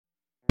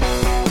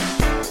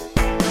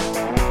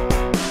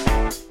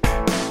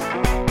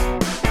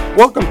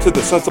Welcome to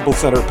the Sensible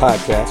Center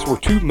podcast, where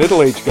two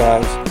middle-aged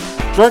guys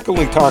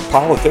drunkenly talk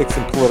politics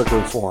and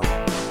political reform.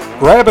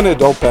 Grab an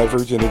adult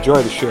beverage and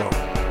enjoy the show.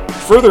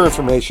 Further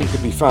information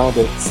can be found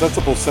at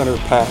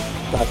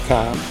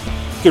sensiblecenterpack.com.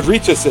 You can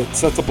reach us at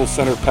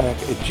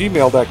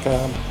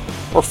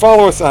sensiblecenterpack@gmail.com or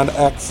follow us on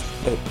X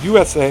at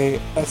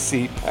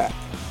USASCPack.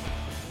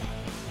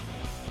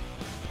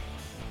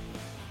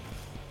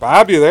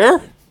 Bob, you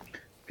there?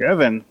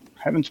 Kevin,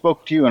 haven't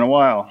spoken to you in a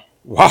while.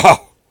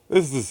 Wow,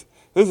 this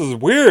is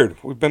weird.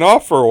 We've been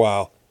off for a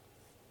while.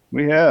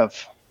 We have.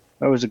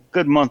 That was a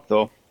good month,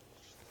 though.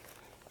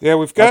 Yeah,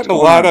 we've gotten a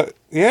lot of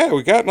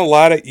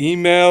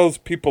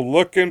emails, people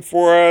looking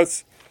for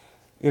us.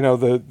 You know,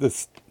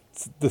 the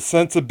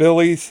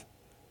sensibilities.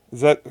 Is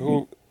that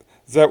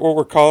what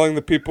we're calling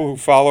the people who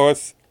follow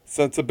us?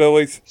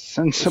 Sensibilities?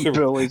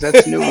 Sensibilities,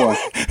 that's a new one.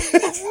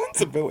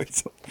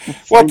 Sensibilities.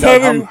 Well,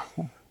 Taylor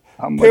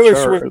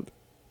Swift.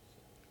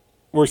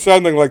 We're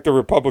sounding like the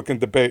Republican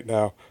debate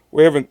now.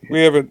 We haven't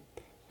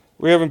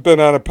been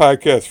on a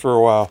podcast for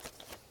a while.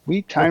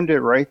 We timed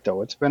it right,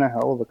 though. It's been a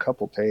hell of a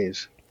couple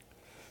days.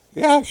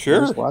 Yeah, sure.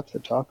 There's lots to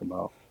talk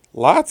about.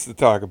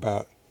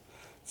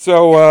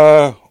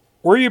 So,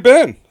 where you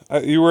been?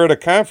 You were at a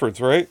conference,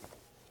 right?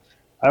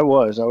 I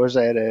was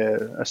at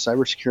a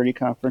cybersecurity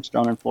conference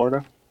down in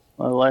Florida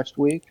last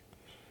week.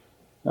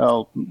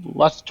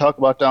 Lots to talk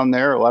about down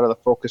there. A lot of the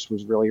focus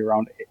was really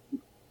around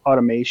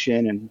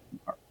automation and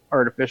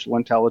artificial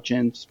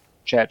intelligence,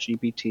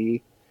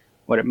 ChatGPT,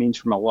 what it means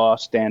from a law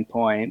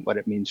standpoint, what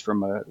it means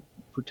from a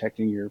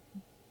protecting your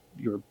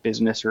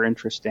business or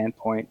interest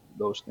standpoint,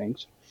 those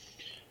things.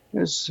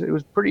 It was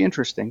pretty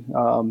interesting.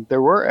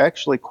 There were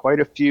actually quite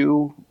a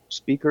few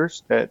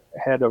speakers that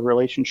had a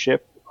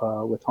relationship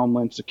with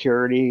Homeland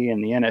Security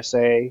and the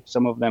NSA.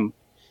 Some of them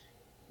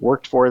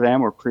worked for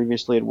them or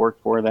previously had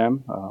worked for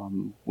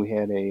them. We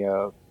had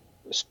a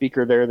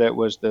speaker there that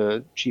was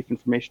the chief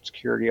information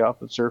security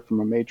officer from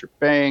a major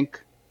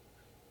bank.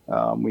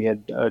 We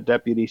had a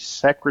deputy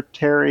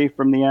secretary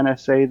from the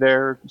NSA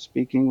there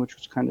speaking, which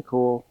was kind of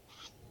cool.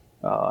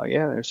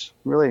 There's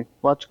really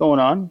lots going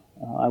on.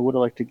 I would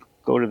have liked to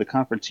go to the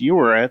conference you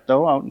were at,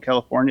 though, out in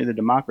California, the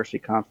Democracy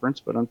Conference,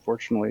 but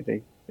unfortunately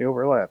they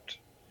overlapped.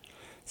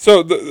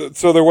 So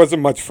there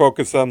wasn't much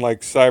focus on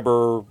like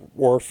cyber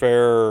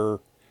warfare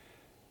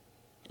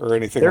or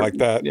anything like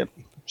that? Yep.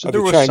 So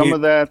there was some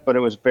of that, but it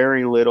was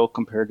very little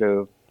compared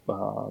to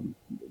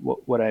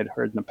what I had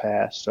heard in the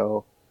past.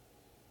 So,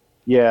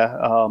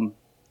 no,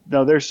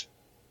 there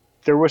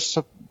was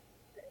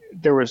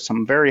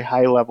some very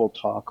high level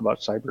talk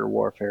about cyber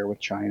warfare with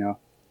China.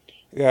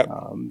 Yeah.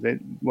 There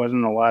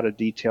wasn't a lot of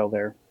detail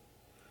there.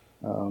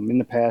 In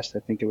the past, I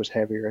think it was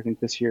heavier. I think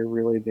this year,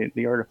 really,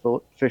 the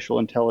artificial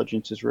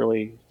intelligence is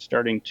really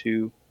starting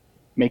to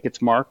make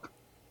its mark.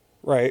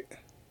 Right.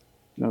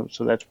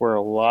 So that's where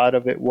a lot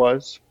of it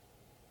was.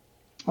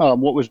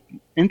 What was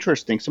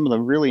interesting, some of the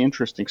really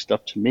interesting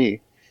stuff to me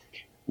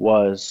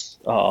was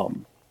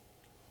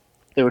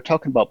they were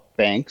talking about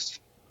banks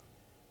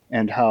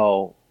and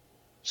how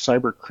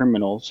cyber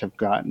criminals have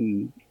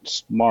gotten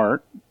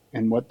smart,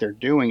 and what they're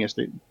doing is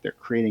they're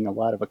creating a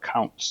lot of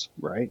accounts,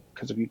 right?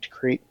 Because if you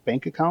create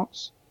bank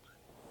accounts,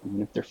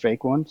 even if they're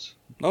fake ones,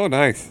 oh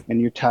nice, and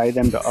you tie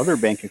them to other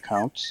bank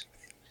accounts,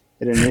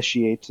 it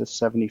initiates a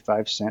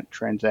 75-cent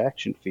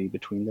transaction fee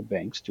between the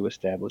banks to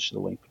establish the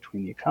link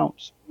between the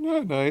accounts.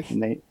 Oh, nice.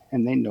 And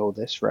they know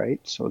this, right?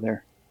 So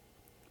they're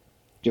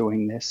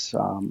doing this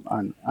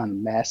on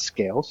mass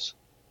scales.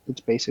 It's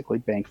basically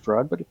bank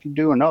fraud, but if you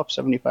do enough,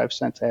 75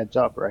 cents adds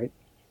up, right?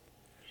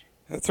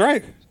 That's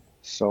right.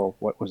 So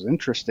what was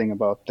interesting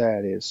about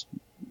that is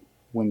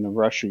when the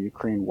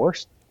Russia-Ukraine war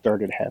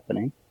started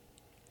happening,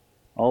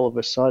 all of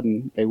a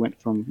sudden they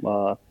went from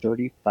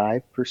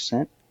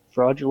 35%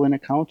 fraudulent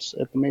accounts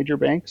at the major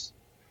banks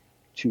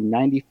to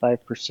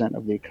 95%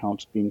 of the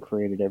accounts being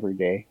created every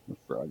day were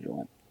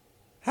fraudulent.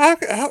 How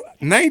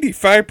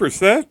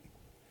 95%?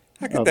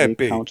 How could that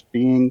be? The accounts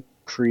being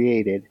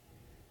created,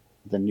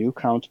 the new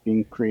accounts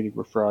being created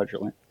were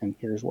fraudulent, and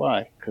here's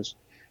why. Because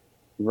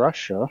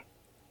Russia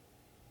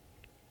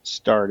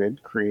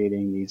started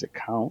creating these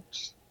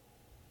accounts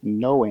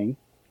knowing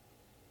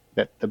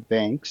that the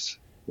banks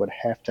would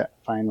have to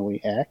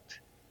finally act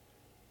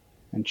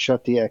and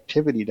shut the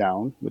activity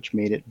down, which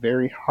made it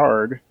very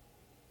hard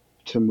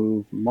to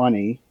move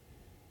money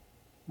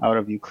out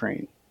of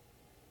Ukraine.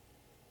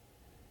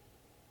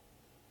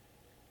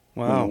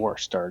 Wow. When the war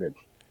started.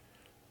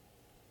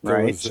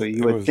 Right? So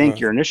you would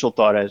think your initial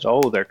thought is,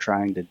 they're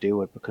trying to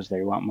do it because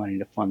they want money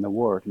to fund the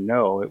war.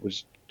 No, it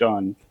was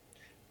done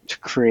to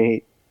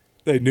create.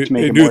 They knew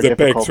the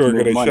banks were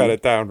going to shut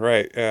it down,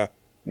 right? Yeah.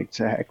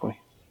 Exactly.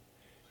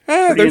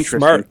 They're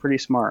smart. Pretty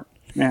smart.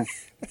 Yeah.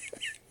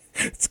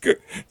 It's good.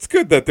 It's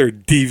good that they're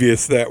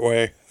devious that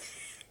way.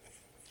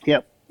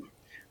 Yep.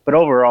 But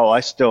overall, I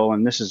still,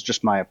 and this is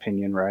just my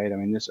opinion, right? I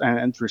mean,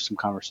 and through some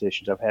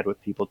conversations I've had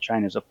with people,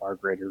 China's a far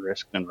greater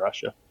risk than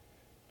Russia.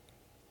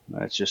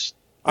 It's just.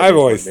 I've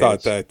always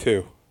thought that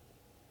too.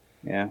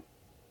 Yeah.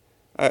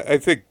 I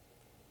think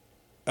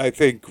I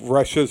think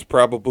Russia's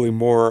probably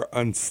more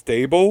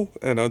unstable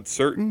and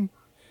uncertain,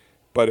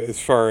 but as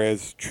far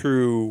as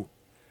true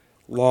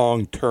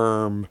long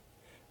term,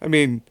 I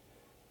mean,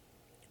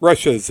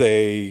 Russia's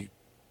a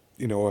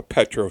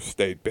petro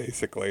state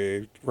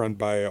basically run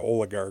by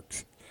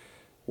oligarchs.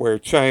 Where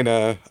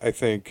China, I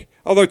think,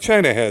 although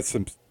China has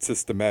some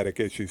systematic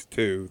issues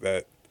too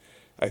that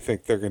I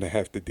think they're going to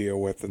have to deal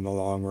with in the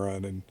long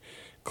run, and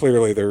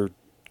clearly their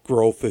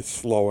growth is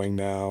slowing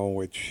now,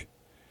 which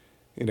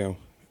you know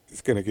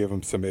is going to give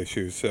them some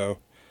issues. So,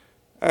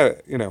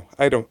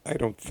 I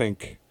don't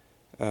think,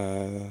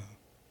 uh,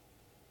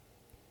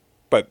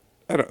 but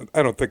I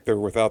don't think they're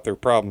without their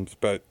problems.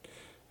 But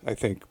I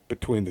think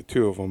between the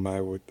two of them,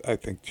 I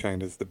think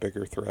China's the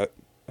bigger threat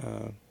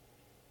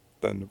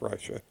than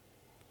Russia.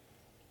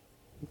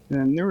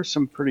 And there were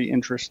some pretty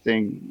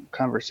interesting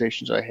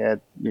conversations I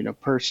had,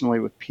 personally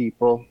with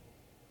people.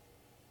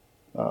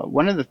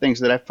 One of the things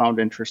that I found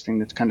interesting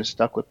that's kind of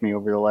stuck with me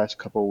over the last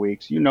couple of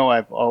weeks,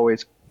 I've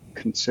always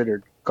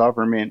considered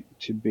government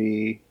to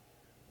be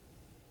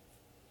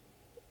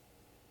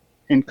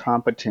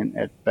incompetent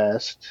at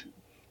best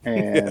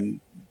Yeah,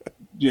 and,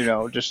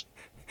 just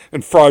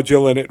and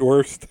fraudulent at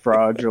worst.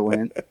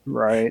 fraudulent,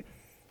 right?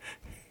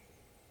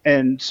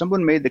 And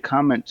someone made the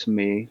comment to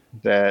me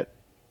that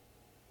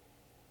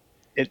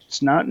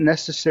it's not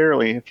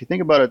necessarily, if you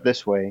think about it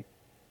this way,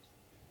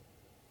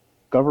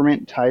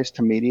 government ties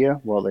to media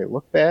while they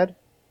look bad.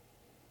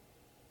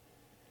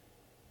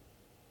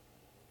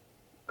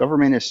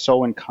 Government is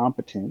so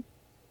incompetent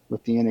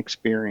with the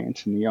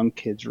inexperience and the young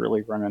kids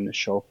really running the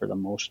show for the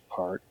most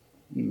part.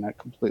 Not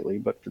completely,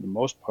 but for the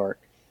most part.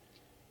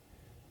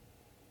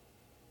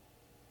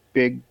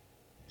 Big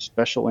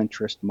special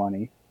interest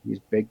money, these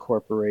big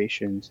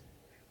corporations,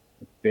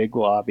 big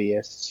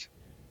lobbyists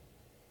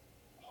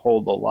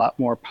hold a lot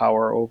more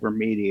power over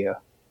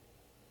media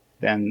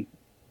than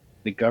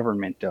the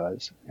government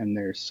does. And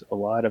there's a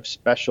lot of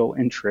special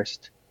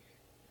interest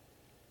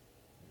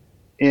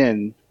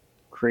in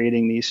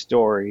creating these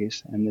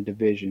stories and the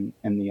division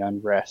and the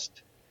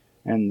unrest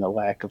and the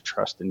lack of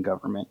trust in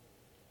government.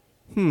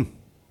 Hmm.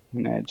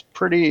 And it's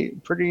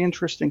pretty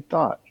interesting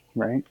thought,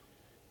 right?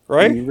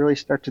 When Right? you really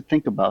start to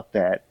think about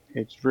that,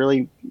 it's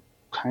really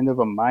kind of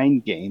a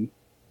mind game.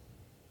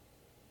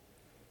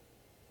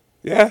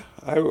 Yeah,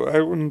 I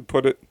wouldn't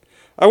put it.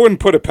 I wouldn't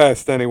put it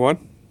past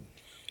anyone,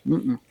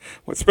 Mm-mm.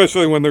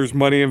 especially when there's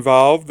money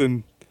involved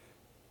and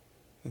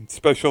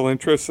special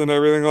interests and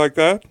everything like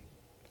that.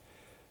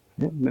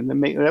 Yeah, and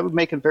that would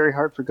make it very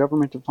hard for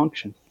government to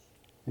function,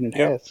 and it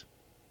Yep. has.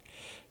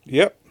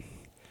 Yep.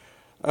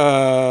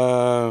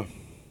 Uh,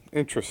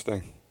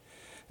 Interesting.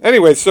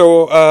 Anyway,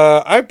 so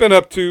I've been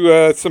up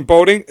to some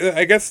boating.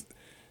 I guess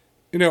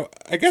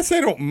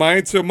I don't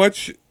mind so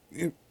much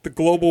the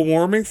global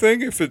warming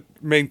thing if it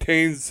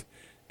maintains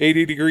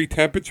 80-degree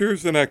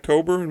temperatures in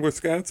October in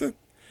Wisconsin.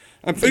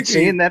 I'm Been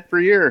saying thinking, that for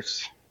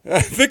years.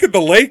 I think of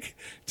the lake.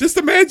 Just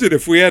imagine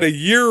if we had a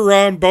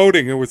year-round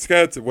boating in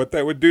Wisconsin, what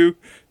that would do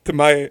to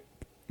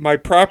my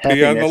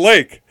property on the Happiness.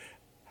 lake.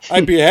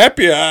 I'd be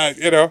happy.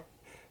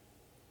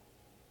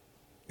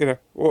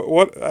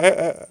 What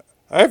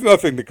I have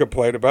nothing to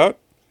complain about.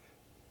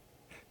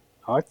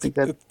 Oh, I It's, think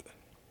that it,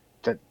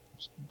 that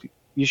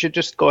you should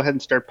just go ahead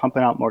and start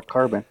pumping out more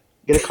carbon.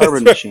 Get a that's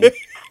carbon right. machine.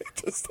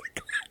 just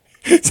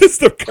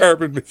just a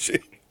carbon machine.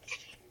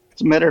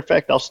 As a matter of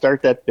fact, I'll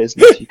start that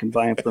business. You can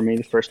buy them for me.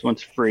 The first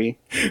one's free,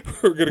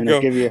 We're gonna and I'll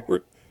go. give you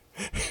We're,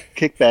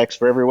 kickbacks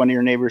for every one of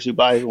your neighbors who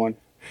buys one.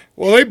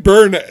 well, they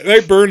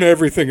burn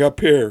everything up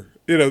here.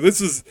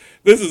 This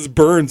is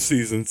burn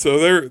season,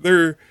 so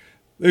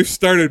they've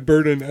started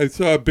burning. I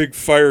saw a big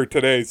fire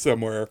today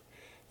somewhere.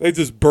 They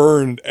just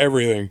burned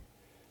everything.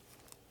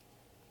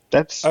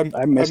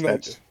 I miss I'm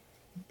that. not.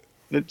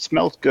 It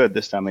smells good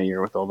this time of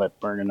year with all that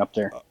burning up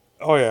there.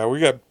 Oh yeah, we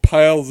got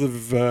piles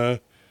of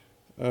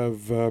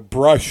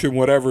brush and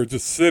whatever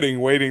just sitting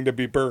waiting to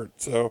be burnt.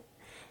 So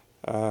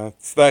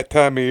it's that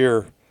time of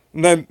year,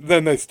 and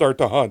then they start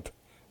to hunt.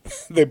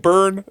 They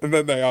burn and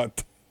then they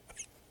hunt.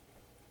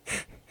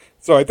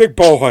 So I think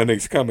bow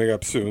hunting's coming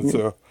up soon.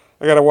 So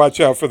I got to watch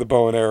out for the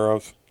bow and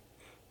arrows.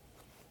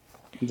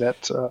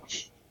 That's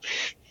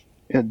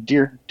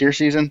deer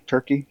season,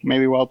 turkey,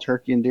 maybe wild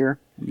turkey and deer.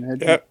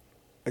 Yeah, Imagine.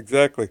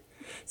 exactly.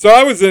 So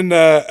I was in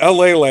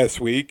L.A. last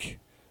week.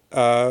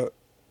 Uh,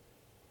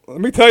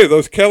 Let me tell you,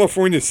 those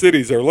California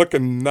cities are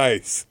looking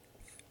nice.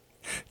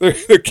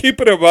 They're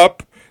keeping them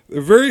up.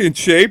 They're very in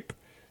shape.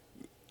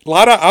 A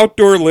lot of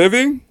outdoor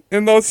living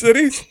in those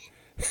cities.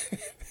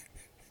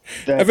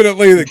 That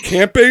Evidently,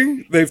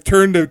 they've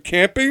turned to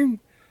camping.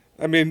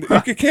 I mean,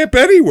 you can camp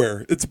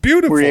anywhere. It's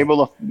beautiful.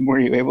 were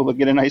you able to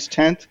get a nice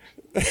tent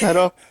set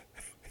up?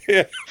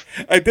 Yeah,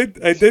 I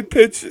did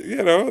pitch,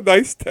 a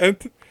nice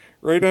tent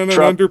right on an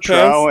Trow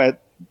underpass.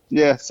 at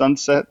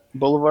Sunset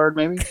Boulevard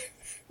maybe.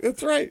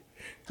 That's right.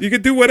 You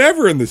could do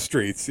whatever in the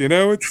streets.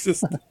 It's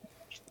just,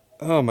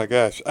 oh my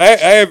gosh.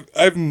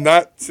 I've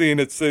not seen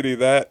a city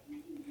that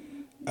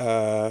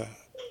uh,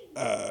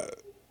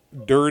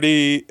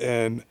 dirty,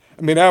 and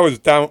I mean, I was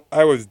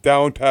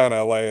downtown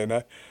LA,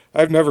 and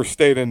I've never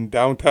stayed in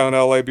downtown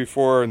LA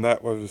before, and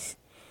that was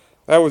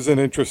an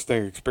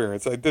interesting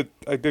experience. I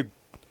did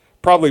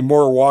probably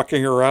more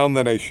walking around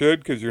than I should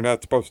because you're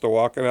not supposed to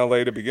walk in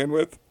LA to begin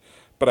with,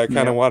 but I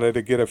kind of Yep. wanted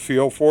to get a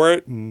feel for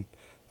it, and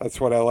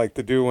that's what I like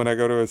to do when I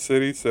go to a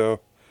city.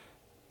 So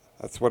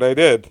that's what I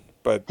did.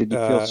 But Did you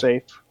feel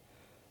safe?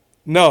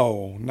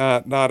 no,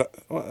 not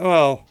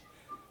well.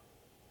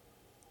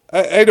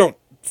 I don't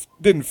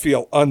didn't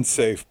feel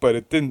unsafe, but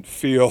it didn't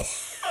feel.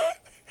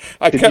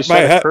 I Did you kept my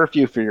set a head.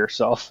 curfew for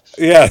yourself?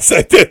 Yes,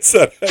 I did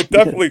set. I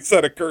definitely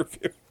set a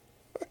curfew.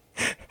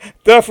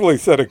 Definitely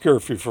set a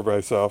curfew for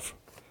myself,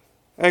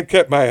 and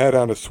kept my head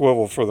on a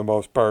swivel for the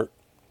most part.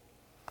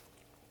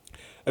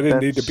 I didn't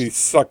need to be That's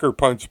sucker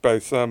punched by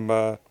some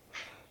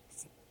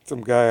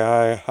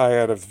guy high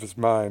out of his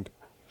mind.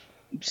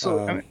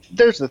 so. I Um, mean,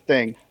 there's the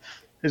thing: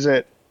 is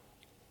that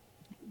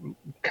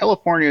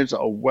California is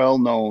a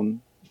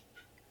well-known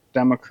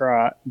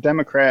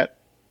Democrat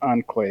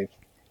enclave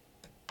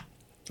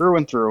through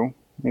and through.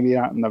 Maybe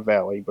not in the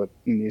valley, but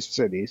in these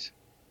cities.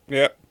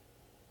 yeah,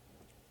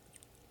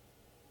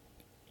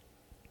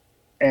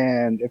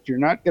 And if you're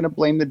not going to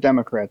blame the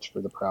Democrats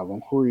for the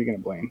problem, who are you going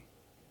to blame?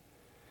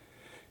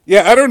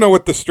 yeah. I don't know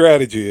what the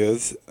strategy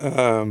is.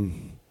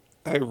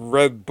 I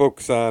read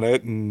books on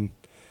it, and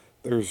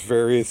there's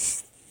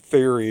various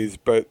theories,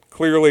 but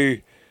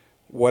clearly,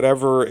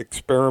 whatever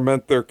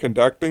experiment they're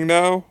conducting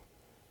now,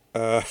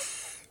 uh,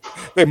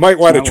 they might It's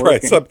want to not try working.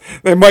 some.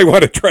 They might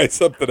want to try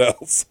something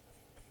else.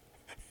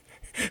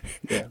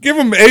 Yeah, Give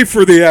them A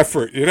for the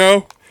effort, you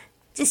know.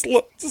 Just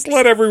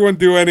let everyone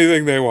do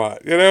anything they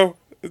want, you know.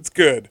 It's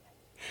good.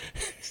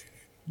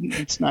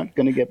 it's not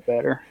going to get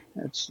better.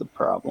 That's the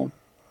problem.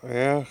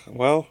 Yeah.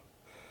 Well,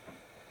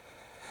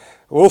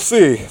 we'll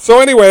see. So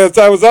anyway, as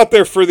I was out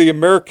there for the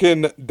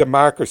American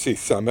Democracy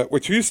Summit,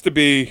 which used to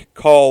be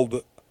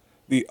called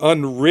the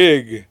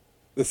Unrig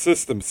the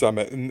System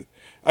Summit, and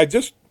I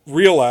just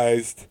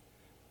realized,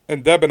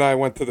 and Deb and I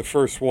went to the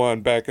first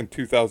one back in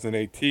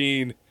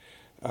 2018,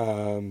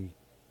 um,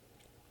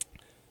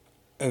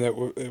 and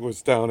it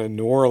was down in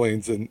New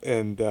Orleans, and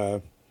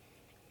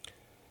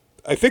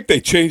I think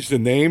they changed the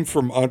name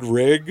from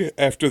Unrig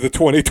after the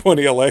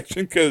 2020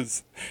 election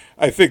because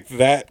I think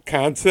that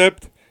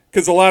concept,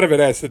 because a lot of it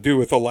has to do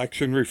with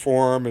election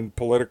reform and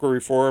political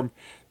reform,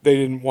 they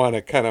didn't want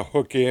to kind of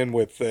hook in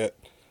with that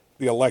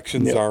the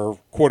elections Yep. are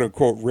quote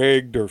unquote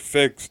rigged or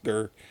fixed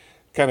or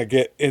kind of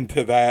get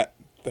into that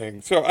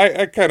thing. So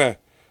I kind of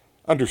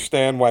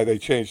understand why they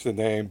changed the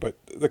name, but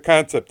the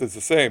concept is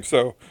the same.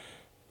 So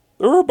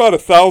there were about a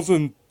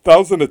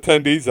thousand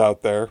attendees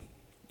out there,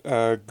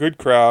 good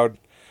crowd.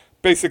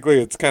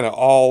 Basically, it's kind of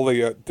all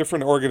the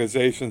different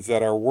organizations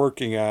that are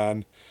working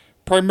on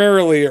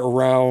primarily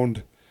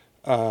around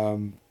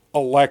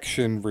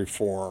election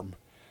reform,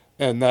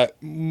 and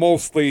that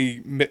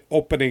mostly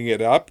opening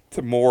it up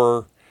to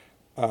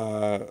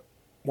uh,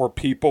 more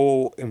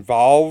people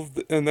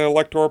involved in the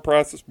electoral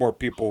process, more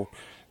people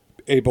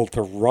able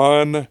to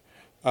run,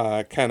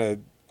 kind of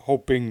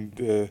hoping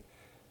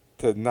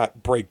to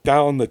not break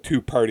down the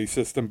two party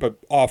system, but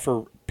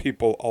offer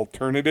people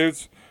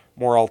alternatives,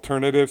 more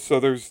alternatives. So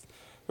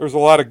there's a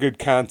lot of good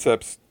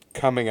concepts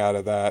coming out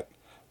of that,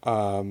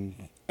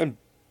 and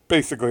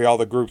basically all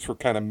the groups were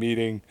kind of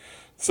meeting,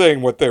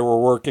 saying what they were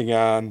working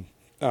on,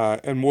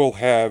 and we'll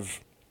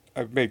have.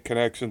 I've made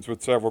connections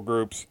with several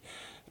groups,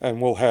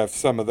 and we'll have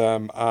some of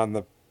them on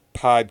the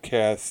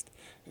podcast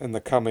in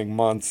the coming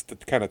months to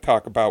kind of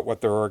talk about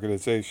what their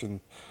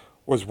organization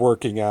was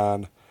working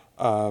on.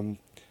 Um,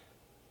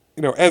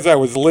 as I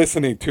was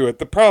listening to it,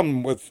 the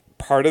problem with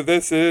part of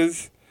this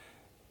is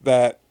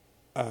that,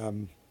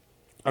 um,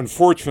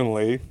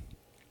 unfortunately,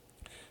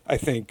 I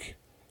think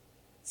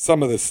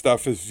some of this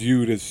stuff is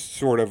viewed as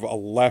sort of a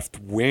left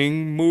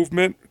wing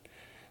movement.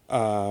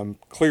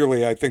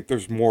 Clearly, I think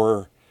there's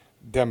more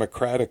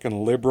democratic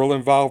and liberal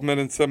involvement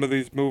in some of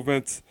these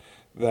movements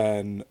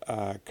than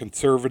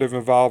conservative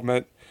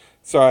involvement.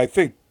 So I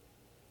think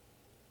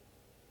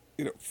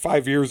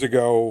 5 years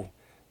ago,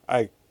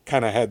 I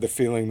kind of had the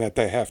feeling that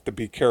they have to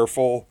be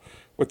careful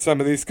with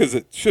some of these because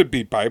it should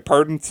be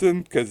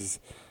bipartisan because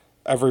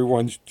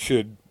everyone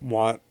should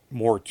want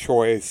more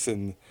choice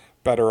and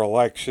better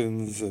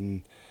elections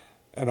and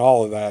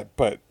all of that.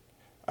 But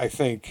I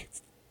think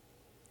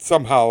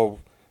somehow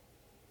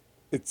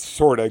it's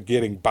sort of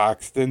getting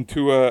boxed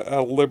into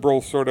a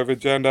liberal sort of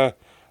agenda.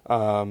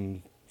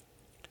 Um,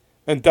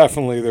 and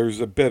definitely there's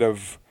a bit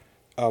of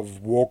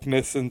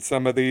wokeness in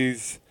some of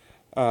these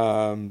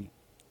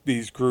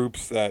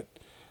groups that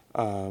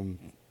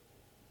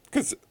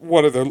because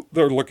what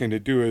they're looking to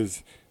do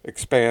is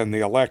expand the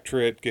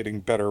electorate,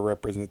 getting better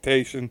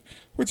representation,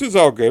 which is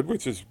all good,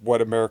 which is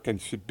what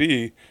Americans should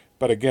be.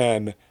 But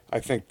again, I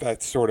think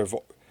that's sort of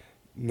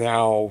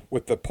now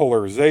with the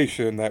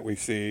polarization that we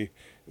see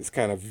is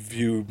kind of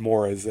viewed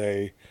more as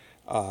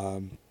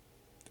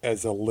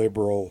a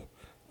liberal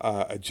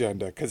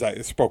agenda. Because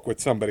I spoke with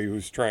somebody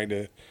who's trying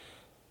to,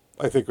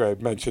 I think I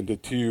mentioned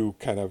it to you,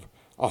 kind of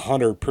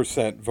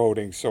 100%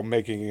 voting, so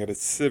making it a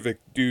civic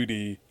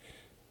duty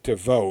to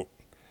vote.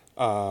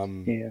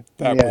 Yeah,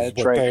 That was that's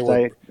what right. they Because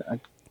were. I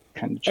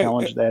kind of Uh,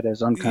 uh, challenged that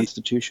as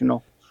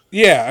unconstitutional.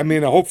 yeah, I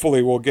mean,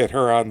 hopefully we'll get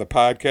her on the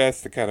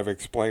podcast to kind of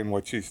explain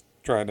what she's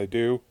trying to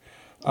do.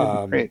 That'd be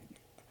Um, great.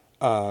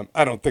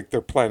 I don't think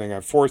they're planning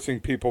on forcing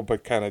people,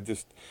 but kind of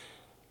just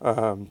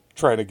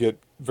trying to get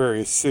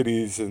various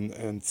cities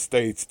and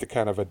states to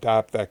kind of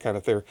adopt that kind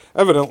of thing.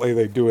 Evidently,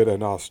 they do it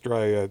in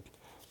Australia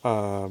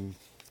um,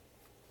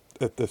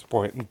 at this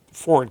point. In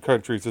foreign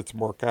countries, it's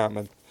more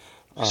common.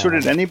 So,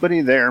 did Um,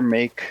 anybody there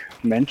make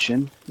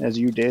mention, as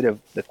you did, of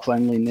the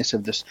cleanliness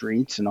of the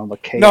streets and all the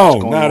chaos no,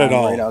 going not at on right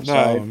all. No,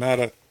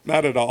 outside?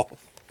 not at all.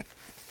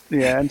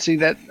 Yeah, and see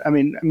that. I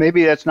mean,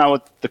 maybe that's not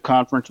what the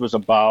conference was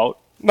about,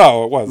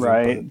 No, it wasn't.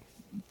 right? But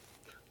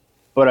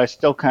But I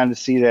still kind of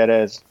see that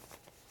as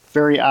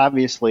very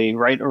obviously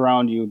right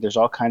around you. There's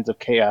all kinds of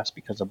chaos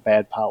because of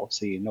bad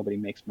policy, and nobody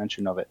makes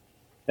mention of it.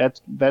 That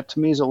to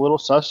me is a little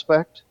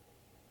suspect.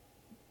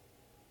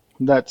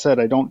 That said,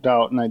 I don't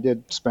doubt, and I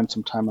did spend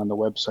some time on the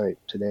website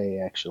today.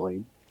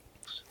 Actually,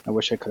 I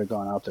wish I could have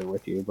gone out there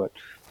with you, but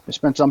I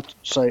spent some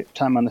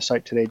time on the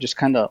site today, just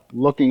kind of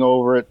looking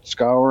over it,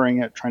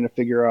 scouring it, trying to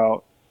figure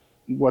out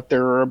what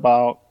they're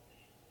about.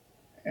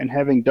 And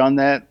having done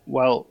that,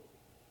 well,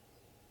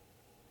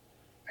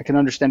 I can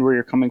understand where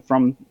you're coming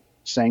from,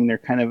 saying they're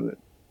kind of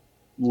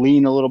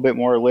lean a little bit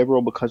more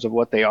liberal because of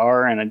what they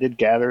are, and I did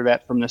gather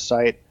that from the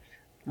site.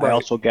 I right.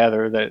 also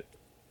gather that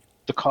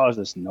the cause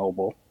is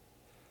noble.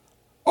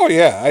 Oh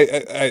yeah,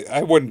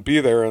 I wouldn't be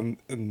there,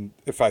 and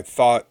if I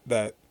thought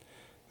that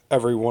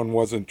everyone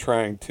wasn't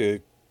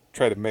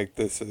try to make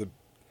this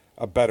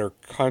a better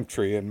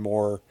country and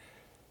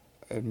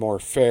more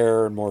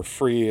fair and more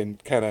free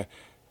and kind of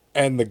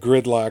end the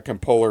gridlock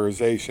and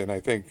polarization. I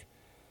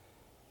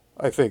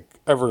think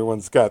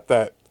everyone's got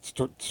that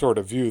sort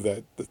of view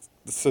that the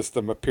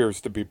system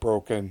appears to be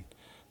broken,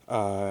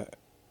 uh,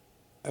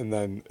 and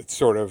then it's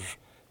sort of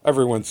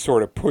everyone's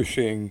sort of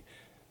pushing,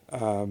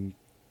 um,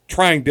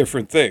 trying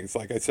different things.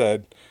 Like I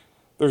said,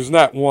 there's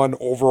not one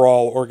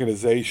overall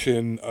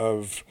organization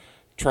of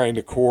trying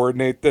to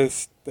coordinate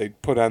this. They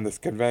put on this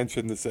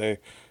convention to say,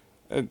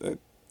 and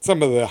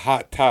some of the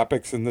hot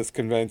topics in this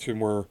convention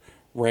were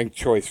ranked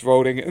choice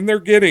voting, and they're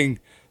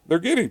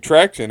getting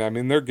traction. I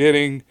mean, they're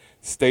getting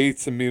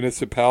states and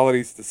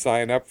municipalities to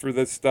sign up for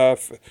this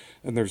stuff,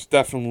 and there's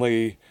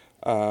definitely,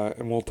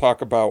 and we'll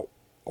talk about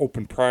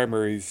open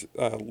primaries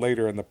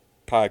later in the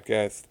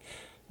podcast,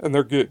 and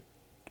they're good,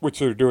 which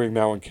they're doing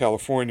now in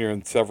California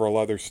and several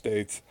other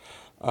states.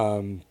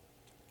 Um,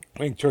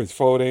 ranked choice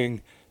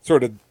voting,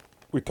 sort of,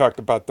 we talked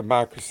about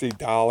democracy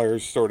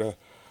dollars, sort of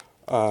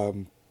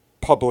um,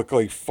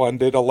 publicly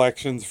funded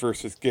elections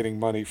versus getting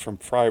money from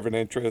private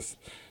interests.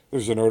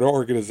 There's an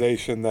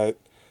organization that,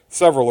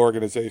 several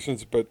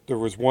organizations, but there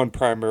was one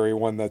primary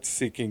one that's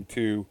seeking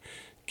to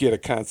get a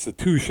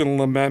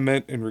constitutional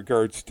amendment in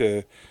regards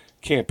to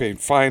campaign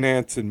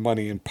finance and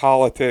money in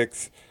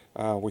politics,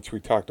 which we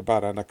talked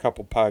about on a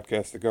couple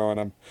podcasts ago,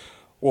 and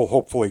we'll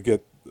hopefully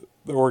get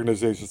the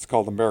organization's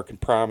called American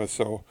Promise,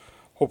 so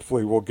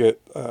hopefully we'll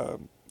get.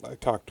 I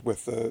talked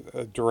with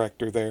a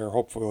director there.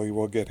 Hopefully,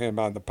 we'll get him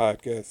on the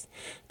podcast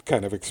to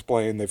kind of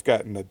explain. They've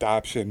got an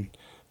adoption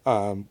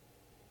um,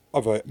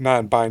 of a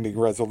non-binding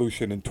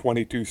resolution in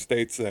 22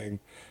 states saying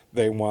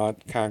they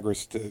want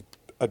Congress to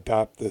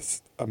adopt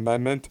this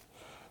amendment.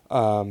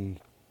 Um,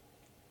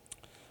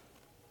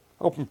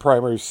 open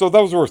primaries. So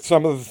those were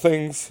some of the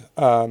things.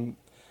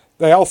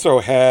 They also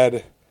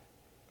had,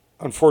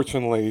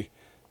 unfortunately,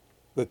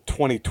 the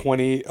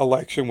 2020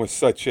 election was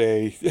such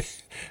a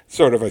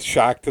sort of a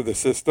shock to the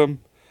system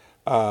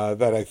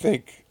that I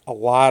think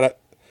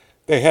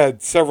they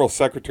had several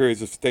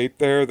secretaries of state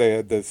there. They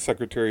had the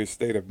Secretary of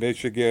State of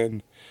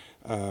Michigan,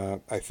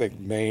 I think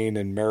Maine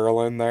and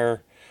Maryland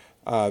there.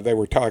 They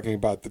were talking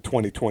about the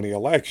 2020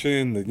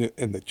 election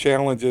and the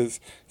challenges,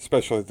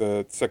 especially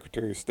the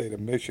Secretary of State of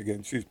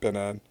Michigan. She's been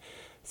on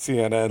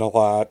CNN a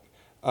lot.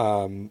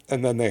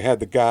 And then they had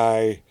the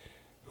guy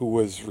who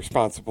was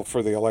responsible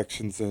for the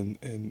elections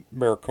in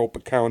Maricopa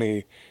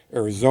County,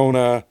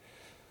 Arizona.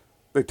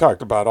 They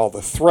talked about all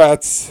the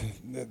threats,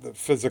 the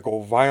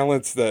physical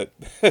violence that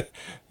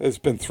has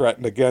been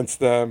threatened against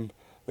them.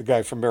 The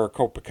guy from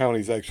Maricopa County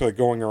is actually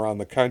going around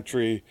the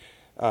country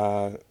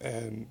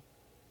and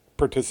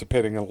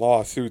participating in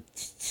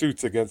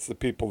suits against the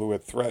people who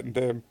had threatened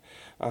him,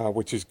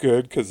 which is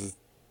good because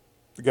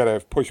you got to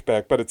have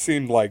pushback. But it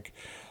seemed like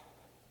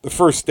the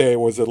first day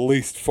was at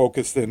least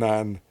focused in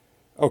on,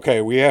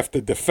 okay, we have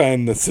to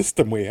defend the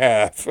system we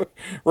have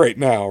right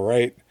now,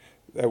 right?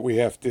 That we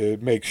have to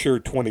make sure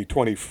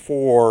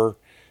 2024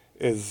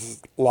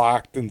 is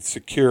locked and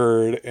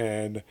secured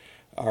and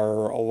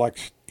our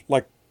election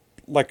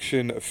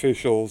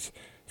officials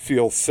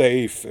feel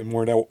safe and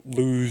we're not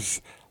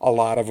lose a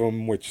lot of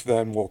them, which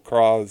then will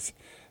cause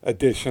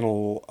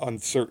additional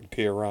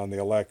uncertainty around the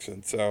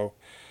election. So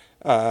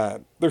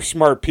they're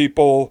smart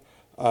people.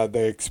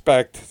 They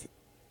expect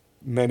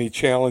many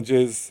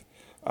challenges.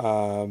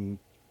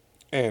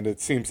 and it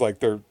seems like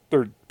they're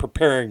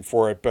preparing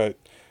for it, but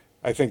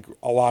I think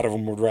a lot of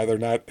them would rather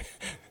not.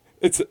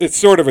 It's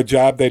sort of a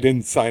job they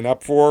didn't sign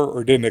up for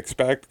or didn't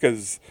expect,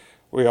 because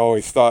we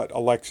always thought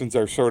elections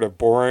are sort of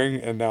boring,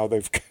 and now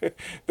they've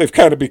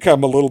kind of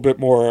become a little bit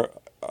more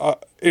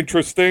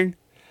interesting.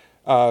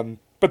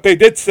 But they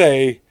did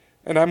say,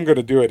 and I'm going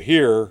to do it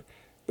here.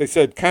 They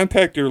said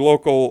contact your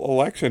local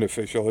election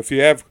official if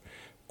you have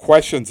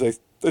questions.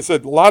 They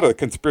said a lot of the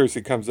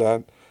conspiracy comes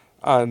on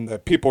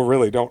that people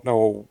really don't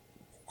know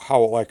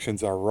how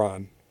elections are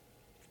run.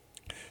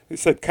 They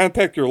said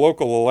contact your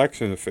local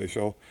election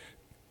official.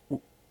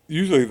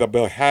 Usually they'll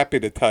be happy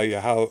to tell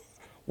you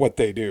what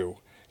they do,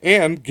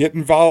 and get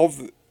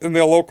involved in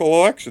the local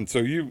election. So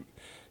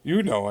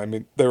I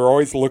mean, they're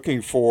always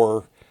looking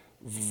for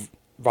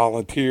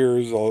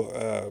volunteers,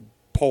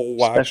 poll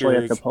watchers, especially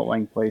at the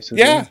polling places.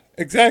 Yeah,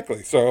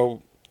 exactly.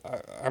 So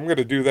I'm going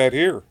to do that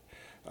here,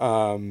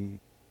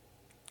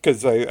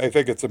 because I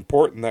think it's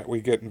important that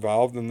we get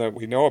involved and that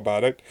we know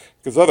about it,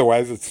 because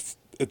otherwise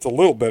it's a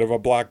little bit of a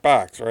black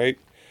box, right?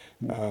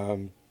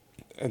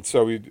 And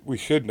so we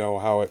should know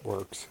how it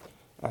works.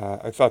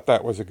 I thought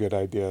that was a good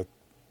idea.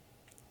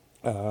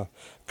 A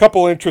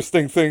couple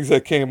interesting things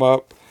that came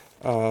up.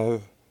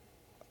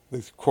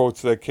 These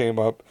quotes that came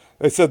up.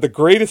 They said the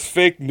greatest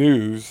fake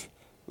news.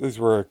 These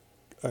were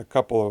a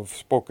couple of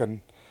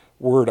spoken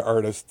word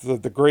artists.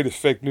 The greatest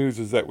fake news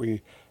is that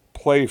we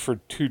play for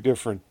two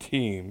different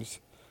teams,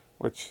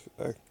 which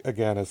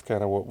again is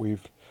kind of what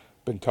we've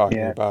been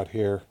talking about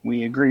here.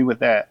 We agree with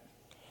that.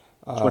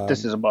 That's what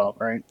this is about,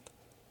 right?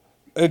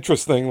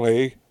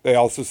 Interestingly, they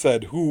also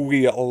said who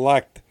we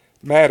elect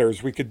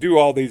matters. We could do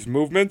all these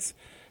movements,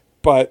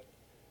 but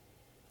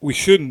we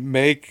shouldn't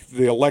make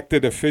the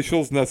elected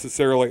officials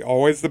necessarily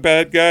always the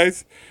bad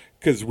guys,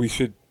 because we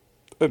should,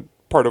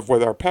 part of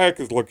what our PAC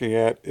is looking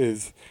at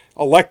is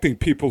electing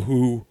people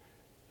who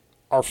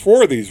are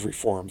for these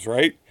reforms,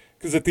 right?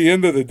 Because at the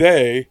end of the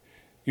day,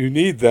 you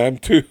need them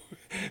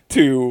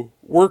to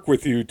work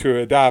with you to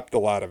adopt a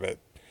lot of it.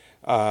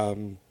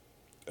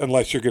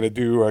 Unless you're going to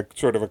do a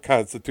sort of a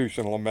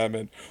constitutional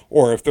amendment,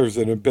 or if there's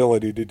an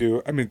ability to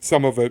do, I mean,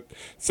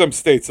 some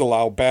states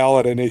allow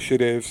ballot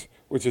initiatives,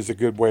 which is a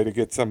good way to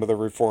get some of the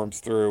reforms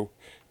through,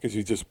 because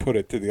you just put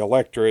it to the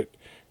electorate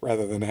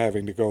rather than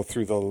having to go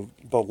through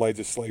the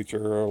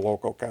legislature or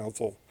local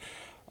council.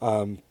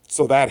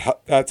 So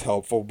that's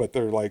helpful, but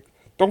they're like,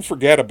 don't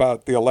forget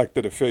about the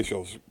elected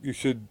officials. You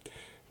should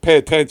pay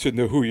attention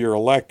to who you're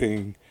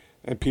electing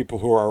and people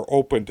who are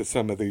open to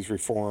some of these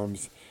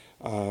reforms.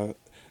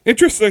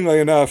 Interestingly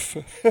enough,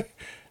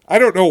 I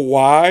don't know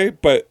why,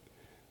 but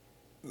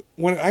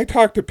when I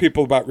talk to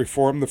people about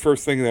reform, the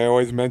first thing they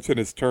always mention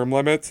is term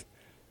limits.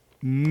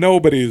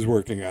 Nobody is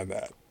working on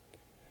that.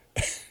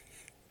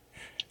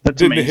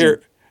 That's amazing.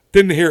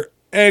 Didn't hear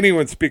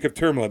anyone speak of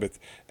term limits,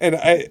 and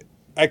I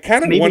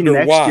kind of wonder why.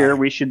 Maybe next year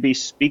we should be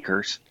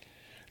speakers.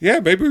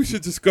 Yeah, maybe we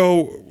should just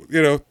go,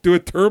 do a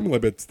term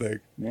limits thing.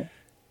 Yeah,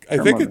 I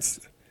think limits.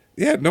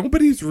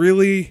 Nobody's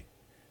really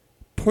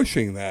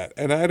pushing that,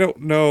 and I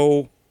don't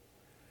know.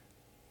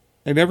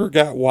 I never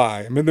got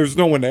why. I mean, there's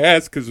no one to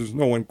ask because there's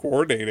no one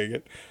coordinating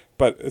it.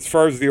 But as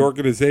far as the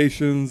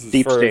organizations,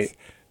 as far as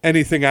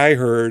anything I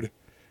heard,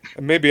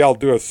 and maybe I'll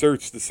do a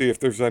search to see if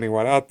there's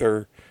anyone out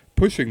there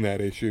pushing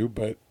that issue.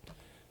 But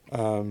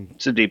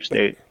it's a deep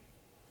state.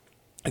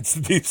 It's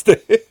the deep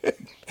state.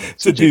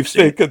 It's a deep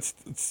state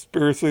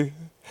conspiracy.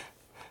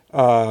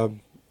 And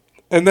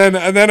then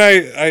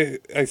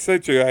I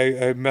said to you,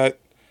 I met.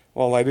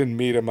 Well, I didn't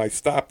meet him. I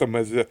stopped him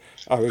as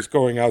I was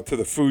going out to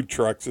the food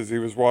trucks as he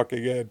was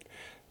walking in.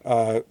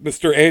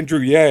 Mr. Andrew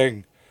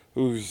Yang,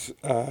 who's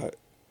I'm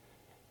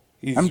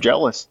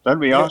jealous. That'd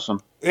be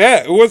awesome.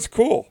 Yeah, it was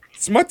cool.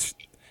 It's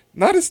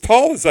not as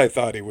tall as I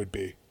thought he would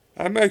be.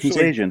 He's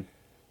Asian.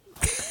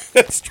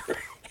 That's true.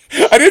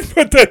 I didn't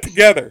put that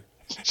together.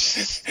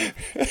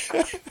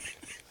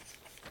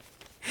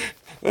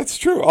 That's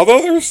true.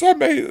 Although there's there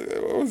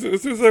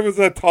was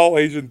that tall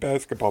Asian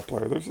basketball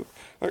player.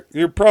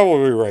 You're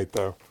probably right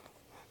though.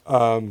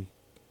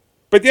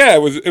 But yeah,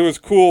 it was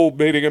cool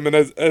meeting him. And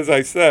as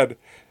I said,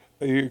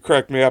 you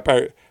cracked me up.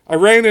 I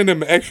ran into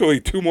him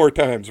actually 2 more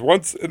times.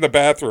 Once in the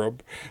bathroom,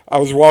 I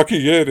was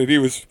walking in and he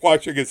was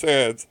washing his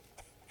hands.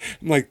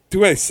 I'm like,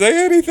 do I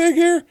say anything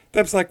here?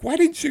 Deb's like, why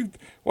didn't you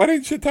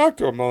talk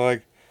to him? I'm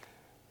like,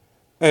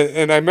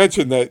 and I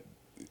mentioned that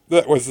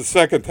was the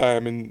second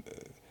time, and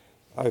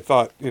I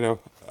thought,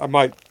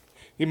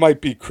 he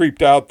might be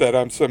creeped out that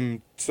I'm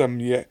some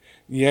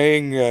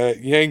Yang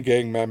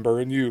gang member,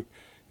 and you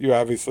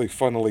obviously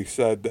funnily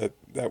said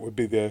that would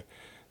be the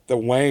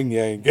Wang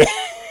Yang gang.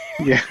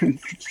 Yeah.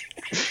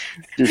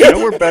 There's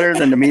nowhere better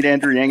than to meet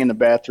Andrew Yang in the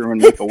bathroom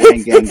and make a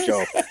Wang gang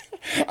joke.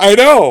 I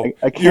know.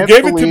 I you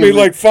gave it to me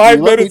like 5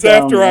 minutes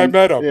after I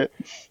met him.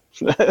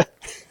 Yeah.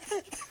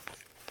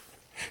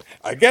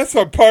 I guess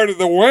I'm part of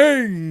the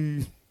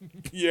Wang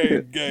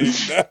Yang gang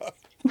now.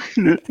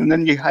 And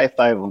then you high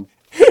five him.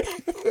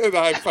 And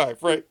high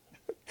five, right?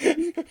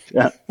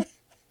 Yeah.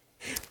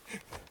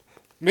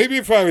 Maybe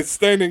if I was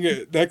standing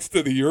next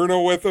to the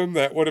urinal with him,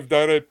 that would have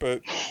done it.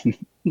 But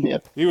Yeah.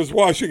 he was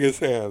washing his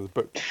hands.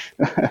 But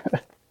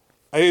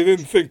I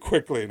didn't think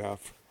quickly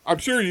enough. I'm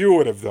sure you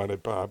would have done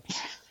it, Bob.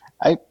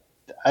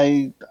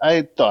 I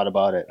I thought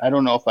about it. I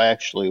don't know if I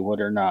actually would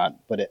or not,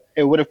 but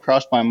it would have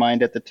crossed my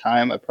mind at the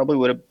time. I probably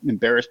would have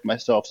embarrassed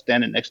myself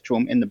standing next to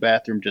him in the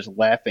bathroom just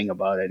laughing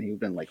about it. And he'd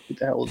been like, "Who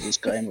the hell is this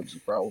guy and what's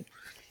his problem?"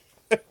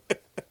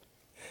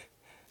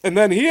 And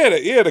then he had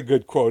a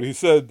good quote. He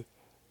said,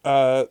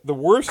 "The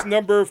worst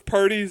number of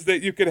parties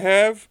that you could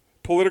have,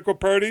 political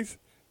parties,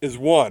 is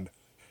one.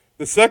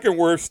 The second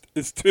worst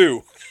is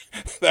two."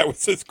 That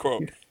was his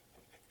quote,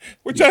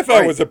 which I He's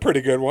thought right. was a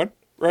pretty good one,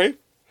 right?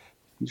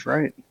 He's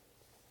right.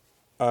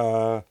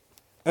 Uh,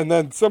 and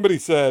then somebody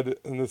said,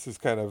 and this is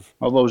kind of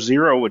Although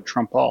zero would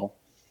trump all.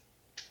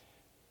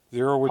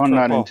 zero with Pun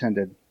Trump. not All.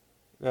 intended.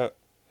 Yeah.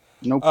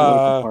 No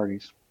political Uh,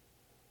 parties.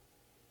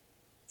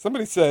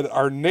 Somebody said,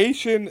 "Our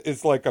nation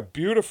is like a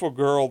beautiful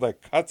girl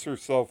that cuts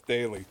herself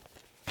daily,"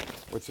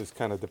 which is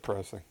kind of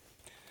depressing.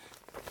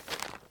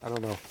 I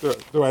don't know.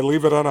 Do I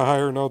leave it on a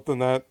higher note than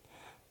that?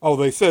 Oh,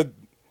 they said,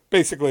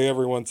 basically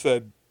everyone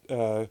said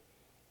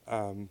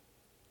um,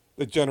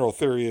 the general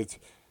theory is,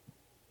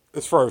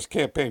 as far as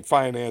campaign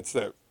finance,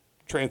 that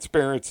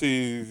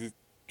transparency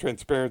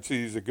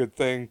transparency is a good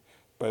thing,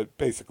 but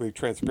basically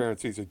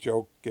transparency is a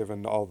joke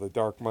given all the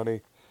dark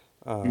money,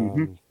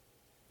 Hmm. um,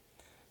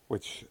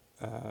 which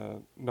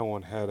no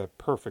one had a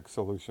perfect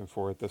solution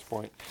for at this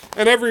point.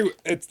 And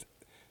it's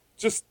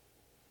just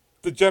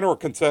the general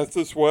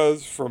consensus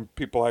was from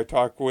people I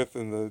talked with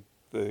in the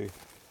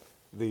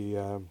the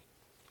um,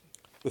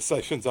 the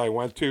sessions I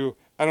went to.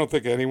 I don't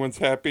think anyone's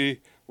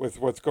happy with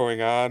what's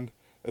going on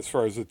as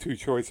far as the two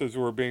choices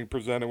we're being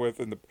presented with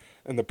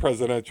in the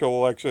presidential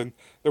election.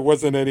 There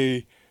wasn't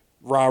any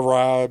rah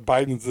rah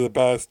Biden's the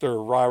best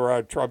or rah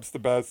rah Trump's the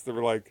best. They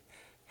were like,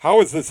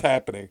 how is this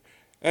happening?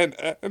 And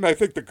I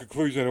think the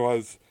conclusion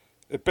was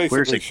it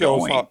Where's basically it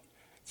going?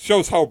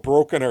 shows how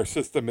broken our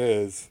system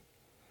is.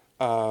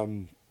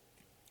 Um,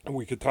 and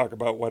we could talk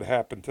about what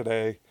happened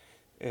today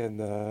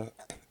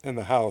in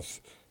the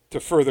House to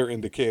further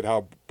indicate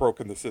how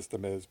broken the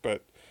system is.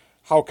 But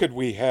how could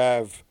we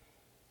have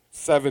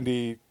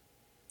 70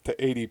 to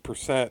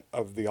 80%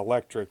 of the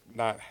electorate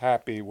not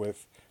happy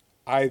with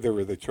either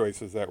of the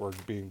choices that were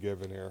being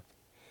given here?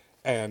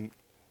 And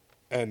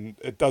and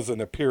it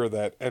doesn't appear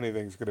that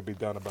anything's going to be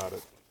done about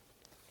it.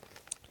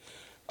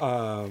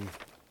 Um,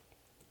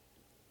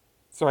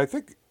 so I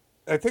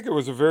think it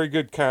was a very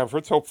good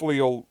conference. Hopefully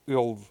you'll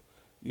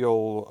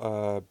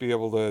be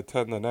able to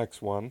attend the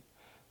next one.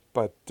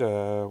 But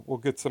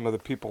we'll get some of the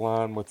people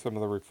on with some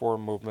of the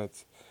reform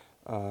movements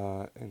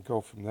and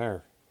go from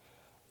there.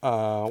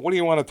 What do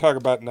you want to talk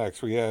about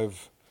next? We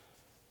have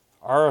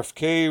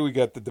RFK. We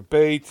got the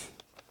debate.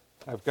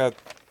 I've got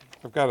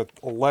I've got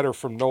a letter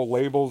from No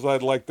Labels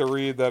I'd like to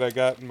read that I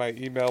got in my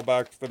email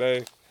box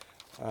today.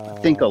 I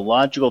think a Uh,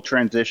 logical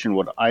transition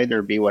would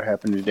either be what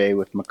happened today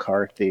with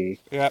McCarthy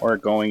yeah. or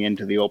going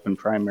into the open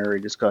primary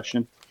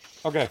discussion.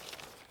 Okay.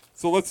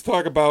 So let's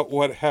talk about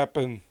what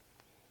happened.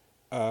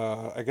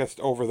 I guess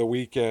over the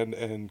weekend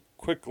and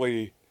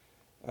quickly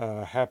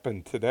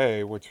happened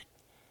today, which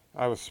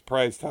I was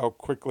surprised how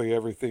quickly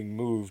everything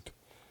moved.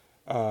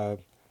 Uh,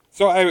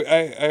 so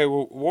I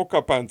woke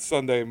up on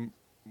Sunday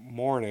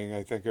morning,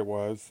 I think it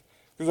was,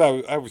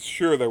 because I was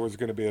sure there was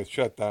going to be a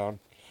shutdown,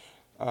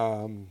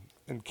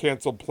 and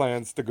canceled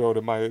plans to go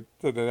to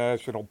the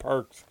national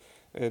parks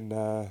in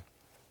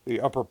the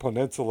Upper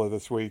Peninsula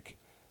this week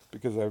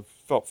because I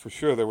felt for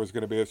sure there was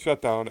going to be a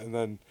shutdown, and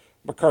then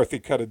McCarthy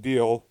cut a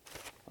deal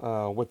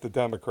with the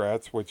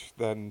Democrats, which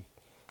then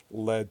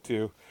led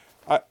to.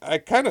 I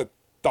kind of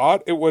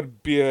thought it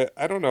would be a.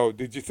 I don't know.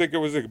 Did you think it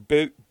was a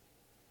bit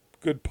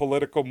good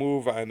political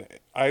move on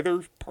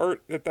either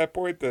part at that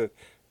point to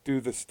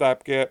do the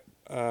stopgap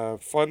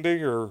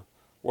funding, or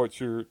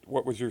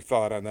what was your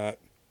thought on that?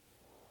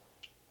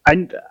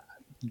 I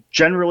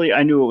generally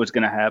I knew it was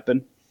going to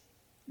happen.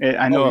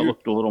 I Oh, know it you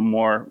looked a little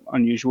more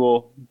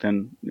unusual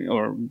than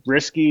or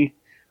risky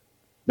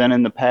than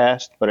in the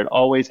past, but it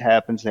always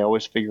happens. They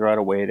always figure out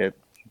a way to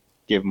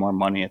give more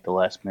money at the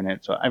last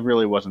minute. So I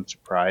really wasn't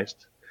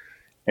surprised.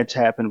 It's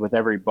happened with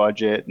every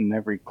budget and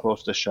every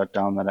close to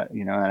shutdown that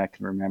I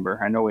can remember.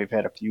 I know we've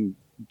had a few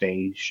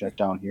days shut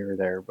down here or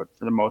there, but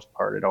for the most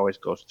part, it always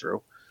goes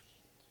through.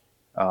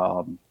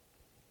 Um,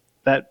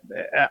 that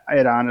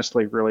it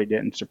honestly really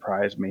didn't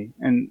surprise me.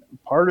 And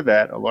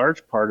a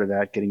large part of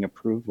that getting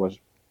approved was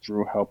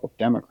through help of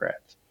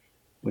Democrats,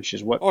 which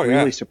is what oh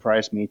really yeah,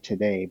 surprised me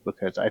today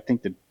because I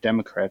think the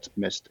Democrats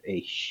missed a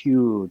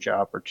huge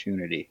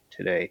opportunity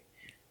today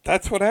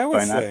that's what I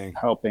was by not saying.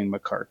 helping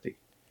McCarthy.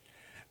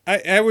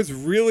 I was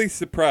really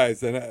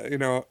surprised, and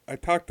I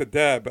talked to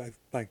Deb.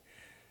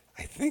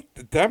 I think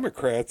the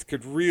Democrats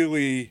could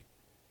really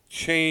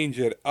change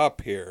it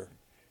up here,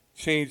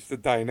 change the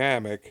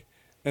dynamic,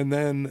 and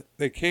then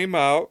they came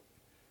out.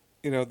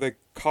 They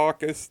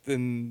caucused,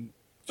 and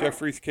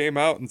Jeffries came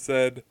out and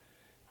said,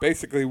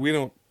 basically, we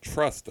don't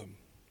trust them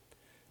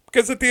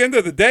because at the end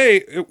of the day,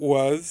 it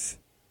was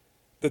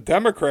the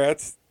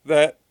Democrats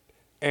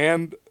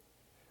and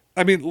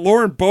I mean,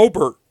 Lauren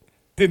Boebert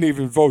didn't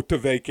even vote to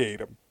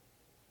vacate him.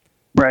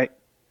 Right.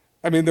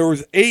 I mean, there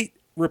was 8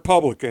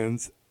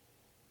 Republicans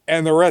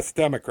and the rest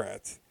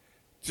Democrats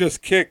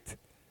just kicked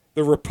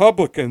the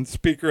Republican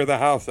Speaker of the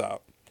House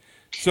out.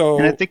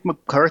 And I So, think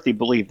McCarthy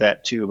believed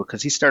that too,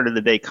 because he started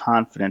the day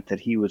confident that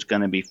he was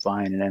going to be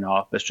fine and in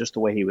office, just the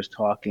way he was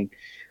talking.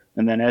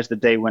 And then as the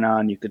day went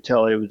on, you could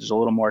tell it was a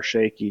little more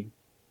shaky.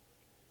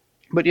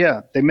 But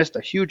yeah, they missed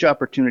a huge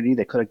opportunity.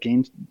 They could have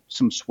gained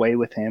some sway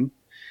with him,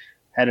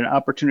 had an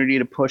opportunity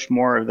to push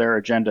more of their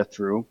agenda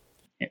through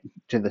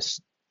to the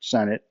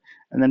Senate,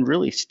 and then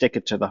really stick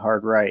it to the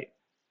hard right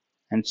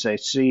and say,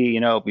 see,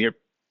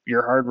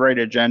 your hard right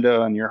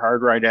agenda and your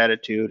hard right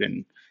attitude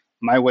and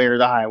my way or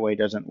the highway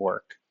doesn't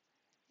work.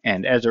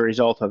 And as a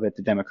result of it,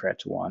 the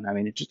Democrats won. I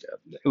mean, it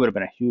would have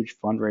been a huge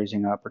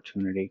fundraising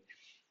opportunity,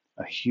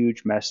 a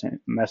huge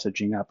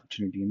messaging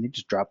opportunity, and they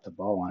just dropped the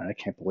ball on it. I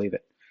can't believe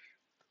it.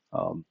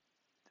 Um,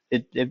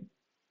 it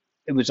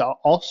it was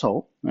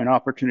also an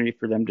opportunity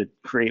for them to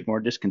create more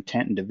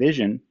discontent and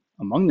division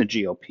among the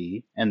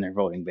GOP and their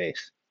voting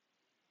base,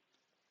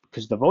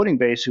 because the voting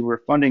base who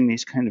were funding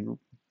these kind of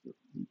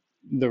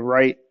the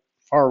right,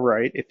 far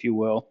right, if you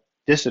will,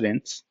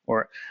 dissidents,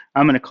 or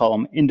I'm going to call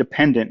them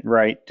independent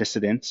right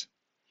dissidents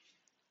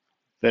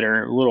that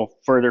are a little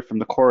further from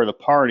the core of the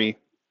party,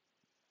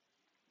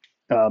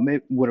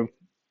 it would have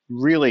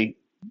really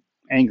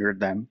angered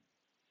them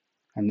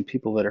and the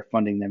people that are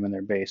funding them in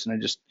their base. And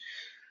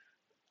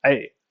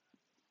I,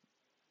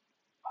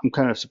 I'm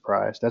kind of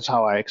surprised. That's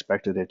how I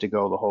expected it to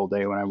go the whole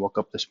day when I woke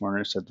up this morning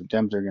and said the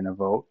Dems are going to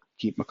vote,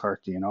 keep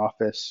McCarthy in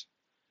office,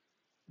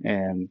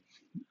 and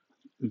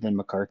then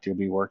McCarthy will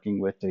be working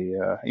with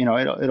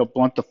it'll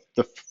blunt the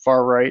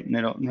far right, and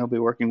he'll be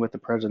working with the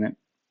president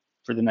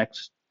for the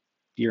next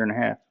year and a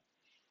half.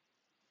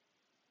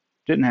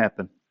 Didn't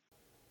happen.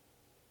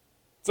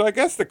 so I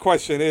guess the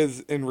question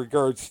is in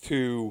regards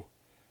to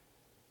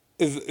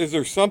is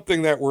there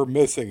something that we're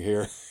missing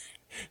here?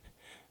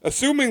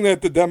 Assuming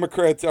that the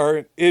Democrats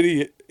are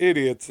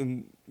idiots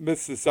and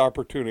miss this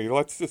opportunity,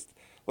 let's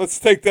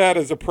take that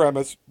as a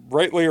premise,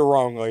 rightly or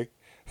wrongly.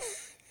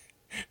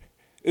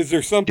 Is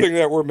there something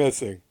that we're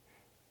missing?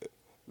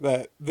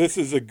 That this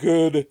is a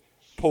good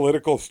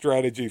political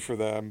strategy for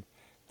them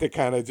to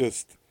kind of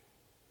just,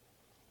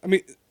 I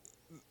mean,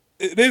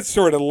 it is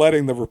sort of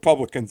letting the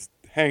Republicans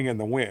hang in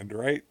the wind,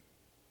 right?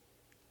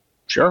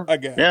 Sure.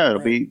 Again, Yeah, it'll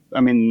right? be.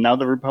 I mean, now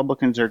the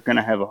Republicans are going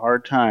to have a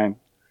hard time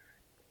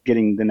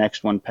getting the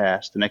next one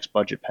passed, the next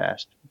budget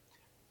passed,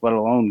 let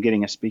alone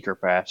getting a speaker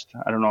passed.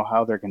 I don't know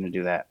how they're going to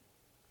do that.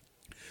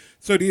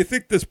 So do you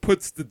think this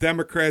puts the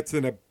Democrats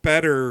in a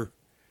better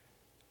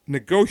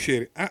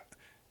negotiating?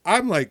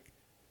 I'm like,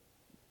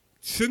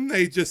 shouldn't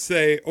they just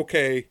say,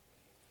 okay,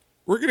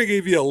 we're going to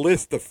give you a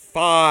list of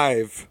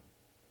 5.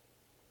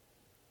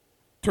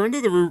 Turn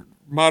to the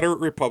moderate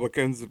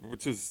Republicans,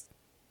 which is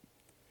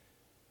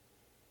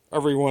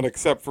everyone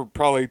except for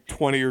probably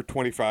 20 or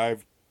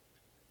 25,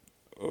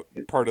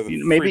 part of the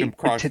Freedom Maybe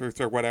Caucus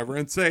or whatever,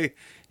 and say,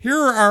 here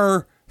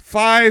are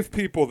 5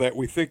 people that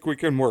we think we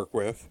can work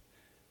with.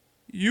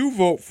 You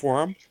vote for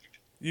them.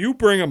 You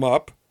bring them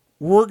up.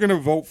 We're going to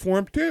vote for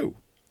them too.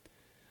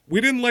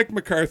 We didn't like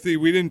McCarthy.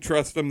 We didn't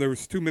trust him. There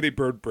was too many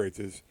bird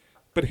bridges.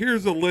 But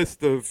here's a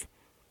list of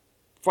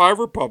 5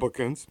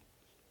 Republicans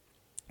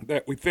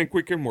that we think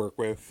we can work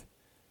with.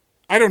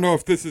 I don't know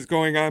if this is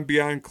going on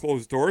behind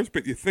closed doors,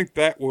 but you think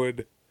that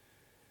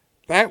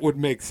would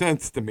make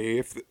sense to me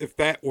if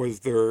that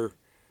was their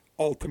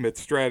ultimate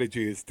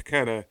strategy, is to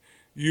kind of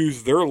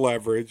use their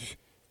leverage,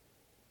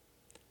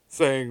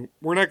 saying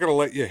we're not going to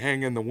let you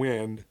hang in the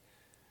wind.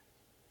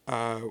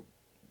 Uh,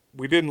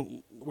 we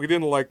didn't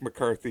like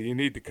McCarthy. You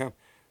need to come.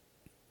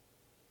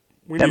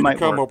 We that need to might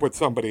come work. up with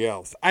somebody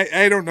else.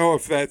 I don't know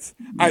if that's.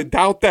 I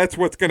doubt that's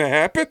what's going to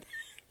happen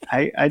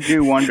I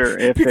do wonder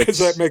if because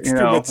that it's makes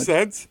too much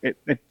sense.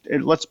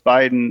 it lets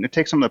Biden, it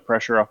takes some of the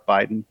pressure off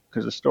Biden,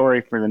 because the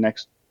story for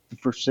the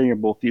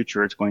foreseeable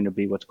future is going to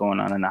be what's going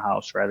on in the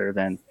House rather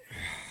than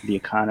the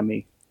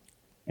economy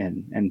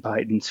and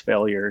Biden's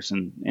failures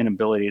and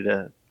inability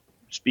to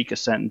speak a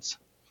sentence.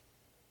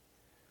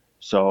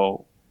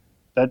 So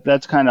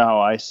that's kind of how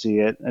I see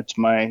it. That's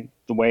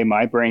the way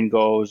my brain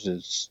goes,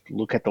 is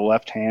look at the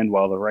left hand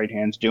while the right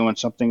hand's doing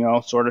something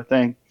else, sort of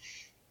thing.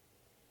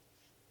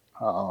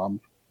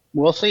 Um,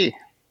 we'll see.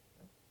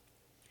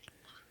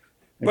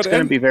 It's But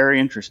going to and be very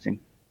interesting.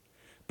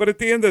 but at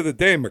the end of the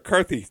day,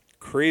 McCarthy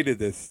created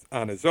this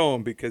on his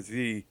own because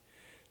to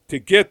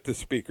get the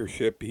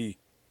speakership, he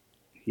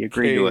He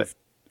agreed to it. caved.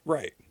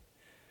 Right.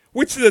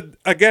 Which,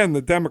 again,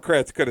 the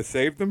Democrats could have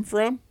saved him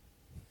from,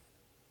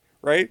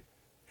 right?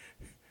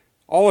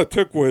 All it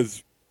took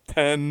was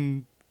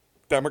 10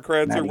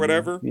 Democrats or Not even,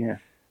 whatever, yeah,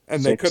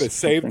 and they could have 6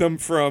 saved something. them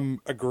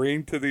from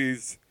agreeing to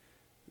these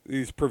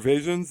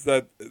provisions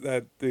that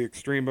the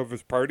extreme of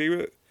his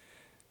party.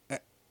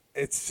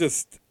 It's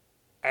just,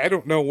 I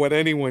don't know what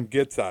anyone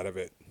gets out of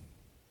it.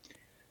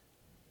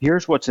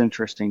 Here's what's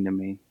interesting to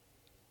me.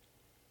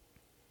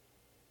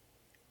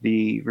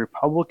 The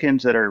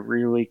Republicans that are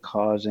really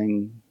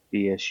causing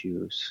the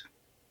issues,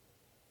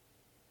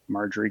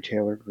 Marjorie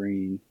Taylor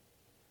Greene,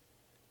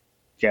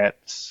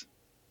 Getz,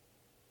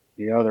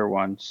 the other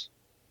ones,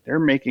 they're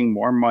making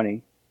more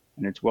money,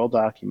 and it's well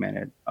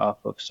documented,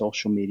 off of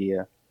social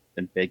media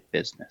than big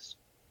business.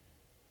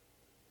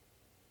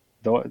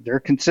 Though their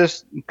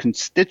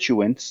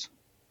constituents,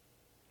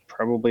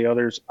 probably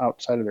others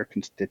outside of their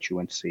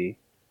constituency,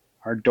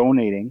 are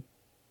donating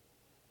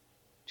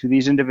to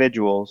these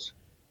individuals,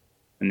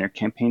 and their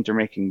campaigns are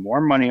making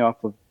more money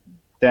off of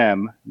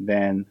them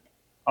than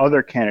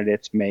other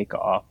candidates make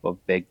off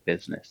of big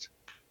business.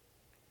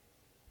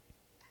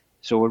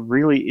 So it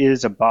really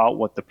is about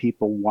what the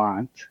people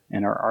want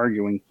and are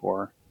arguing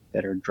for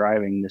that are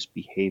driving this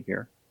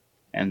behavior,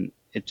 and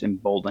it's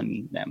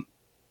emboldening them.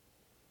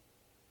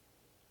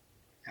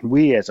 And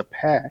we as a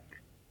PAC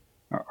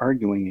are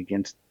arguing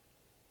against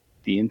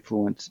the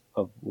influence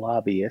of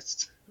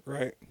lobbyists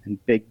Right.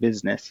 and big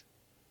business.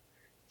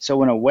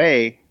 So in a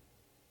way,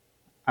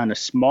 on a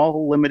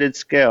small, limited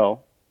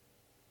scale,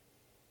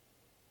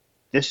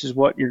 this is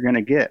what you're going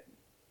to get.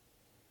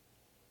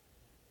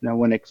 Now,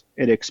 when it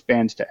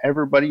expands to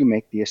everybody, you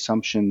make the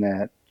assumption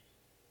that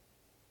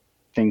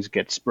things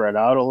get spread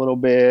out a little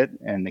bit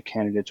and the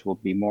candidates will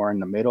be more in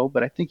the middle.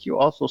 But I think you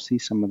also see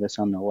some of this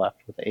on the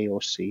left with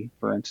AOC,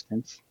 for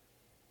instance,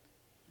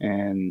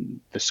 and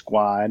the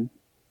Squad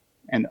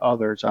and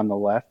others on the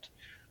left.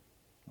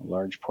 A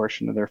large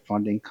portion of their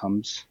funding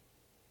comes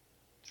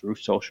through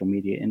social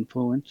media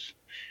influence.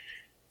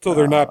 So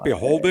they're not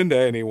beholden to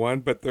anyone,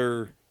 but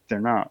They're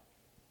not.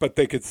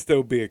 they could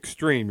still be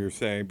extreme, you're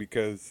saying,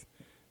 because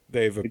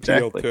they've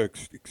appealed Exactly. to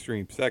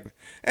extreme segments.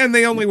 And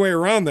the only way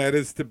around that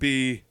is to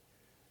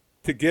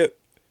get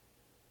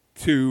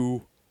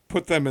to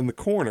put them in the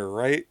corner,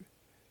 right?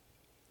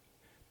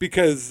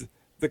 Because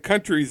the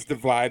country's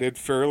divided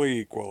fairly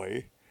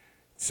equally.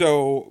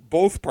 So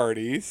both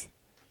parties,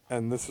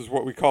 and this is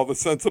what we call the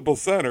sensible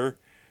center,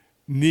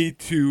 need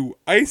to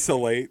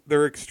isolate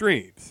their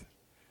extremes.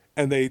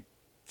 And they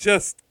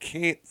just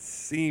can't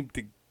seem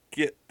to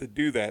get to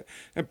do that.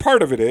 And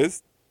part of it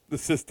is the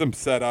system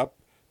set up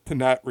to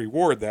not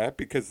reward that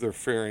because they're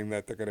fearing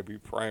that they're going to be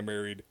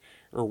primaried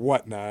or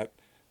whatnot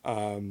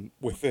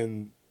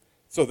within.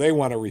 So they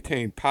want to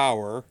retain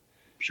power.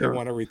 They Sure.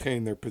 want to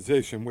retain their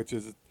position, which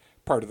is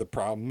part of the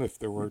problem. If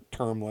there were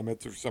term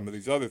limits or some of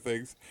these other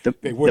things, they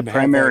The wouldn't have that.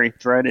 primary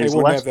threat They is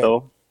wouldn't less, have that.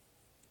 though,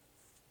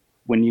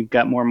 when you've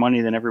got more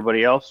money than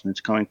everybody else and it's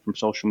coming from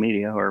social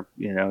media or,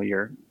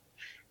 your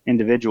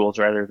individuals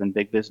rather than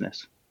big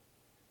business.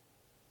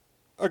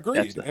 That's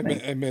Agreed. the I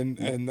mean,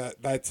 thing. Yeah. and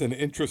that's an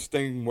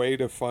interesting way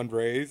to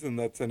fundraise, and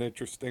that's an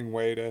interesting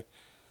way to.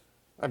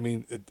 I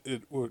mean,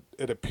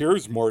 it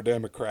appears more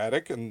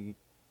democratic, and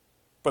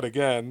but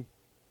again,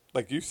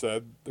 like you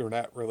said, they're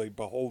not really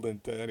beholden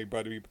to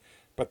anybody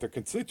but their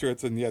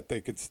constituents, and yet they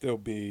could still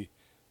be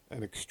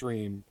an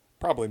extreme,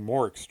 probably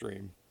more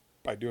extreme,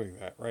 by doing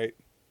that, right?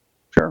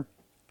 Sure.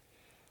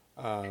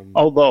 Um,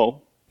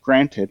 Although,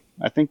 granted,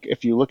 I think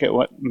if you look at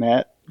what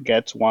Matt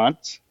Getz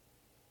wants,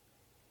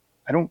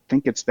 I don't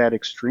think it's that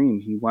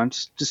extreme. He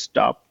wants to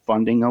stop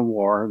funding a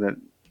war that,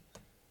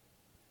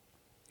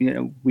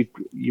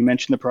 you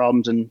mentioned the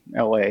problems in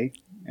LA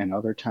and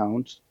other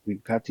towns.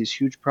 We've got these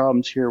huge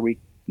problems here we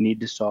need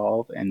to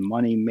solve, and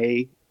money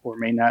may or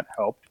may not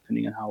help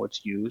depending on how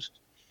it's used.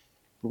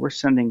 But we're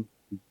sending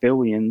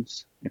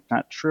billions, if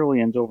not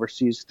trillions,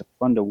 overseas to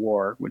fund a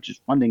war, which is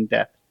funding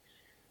debt.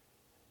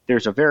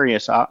 There's a very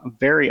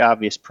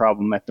obvious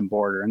problem at the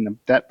border, and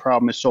that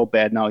problem is so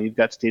bad now. You've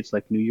got states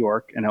like New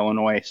York and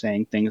Illinois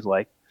saying things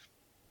like,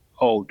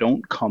 "Oh,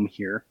 don't come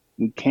here.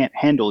 We can't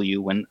handle you."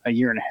 When a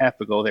year and a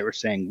half ago they were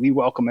saying, "We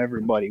welcome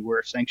everybody. We're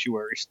a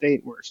sanctuary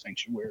state. We're a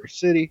sanctuary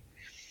city."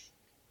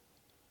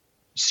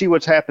 See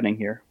what's happening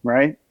here,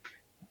 right?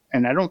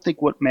 And I don't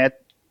think what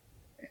Matt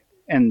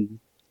and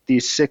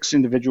these six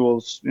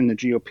individuals in the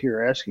GOP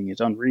are asking is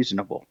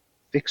unreasonable.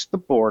 Fix the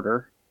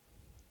border,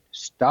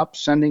 stop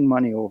sending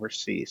money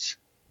overseas,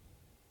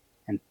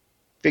 and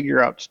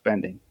figure out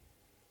spending,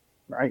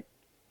 right?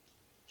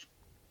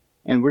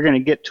 And we're going to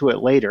get to it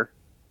later,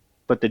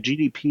 but the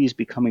GDP is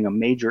becoming a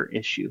major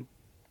issue.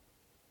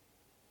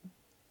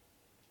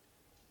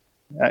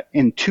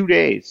 In 2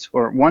 days,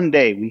 or one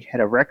day, we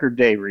had a record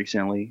day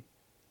recently.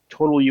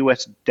 Total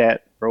U.S.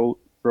 debt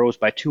rose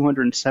by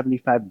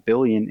 275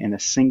 billion in a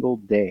single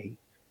day.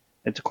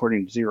 That's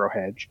according to Zero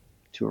Hedge,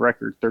 to a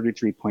record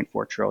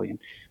 33.4 trillion.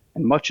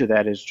 And much of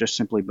that is just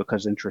simply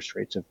because interest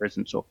rates have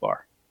risen so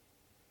far.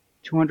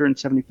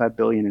 275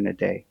 billion in a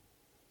day.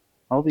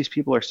 All these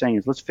people are saying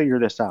is, let's figure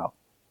this out.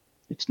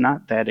 It's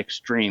not that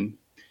extreme.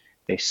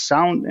 They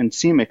sound and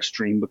seem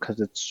extreme because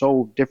it's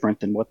so different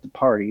than what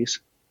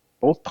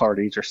both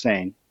parties are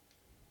saying.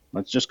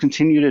 Let's just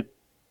continue to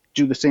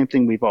do the same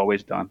thing we've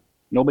always done.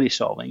 Nobody's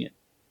solving it.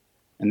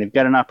 And they've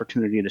got an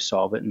opportunity to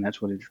solve it, and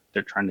that's what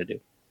they're trying to do.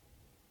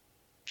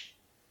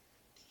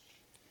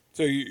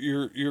 so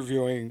you're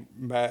viewing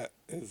Matt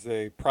as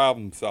a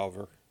problem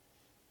solver.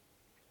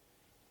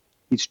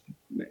 He's,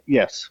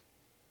 yes,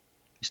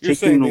 He's You're taking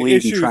saying the the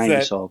lead and issues trying to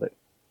that solve it.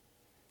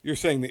 you're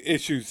saying the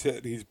issues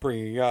that he's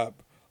bringing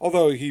up,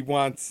 although he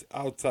wants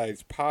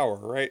outsized power,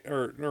 right?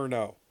 Or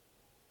no?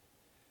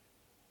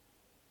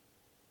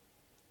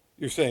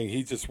 You're saying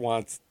he just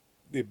wants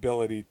the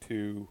ability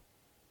to.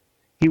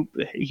 He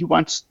he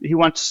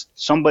wants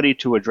somebody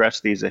to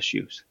address these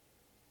issues,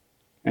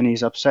 and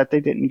he's upset they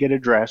didn't get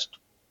addressed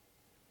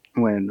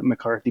when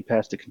McCarthy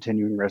passed a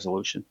continuing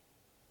resolution.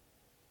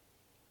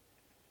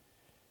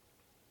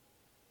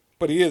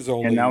 But he is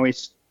And now only.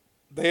 he's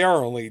They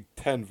are only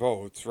 10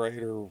 votes, right,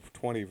 or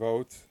 20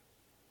 votes.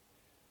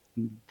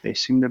 they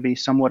seem to be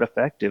somewhat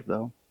effective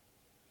though.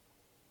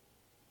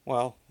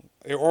 Well,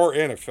 or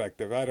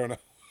ineffective. I don't know.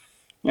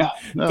 Yeah,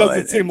 no,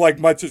 Doesn't seem like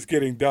much is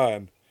getting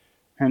done.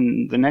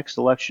 and the next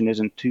election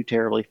isn't too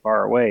terribly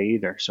far away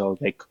either. So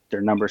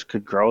their numbers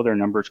could grow, their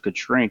numbers could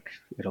shrink.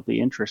 It'll be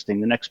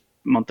interesting. The next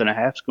month and a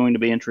half is going to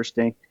be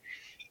interesting,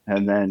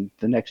 and then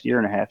the next year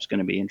and a half is going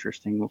to be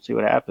interesting. We'll see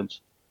what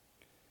happens.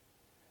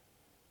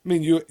 I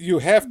mean, you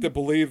have to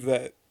believe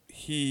that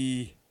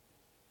he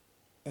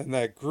and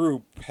that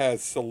group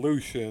has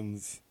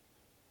solutions,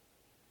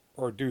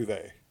 or do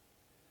they?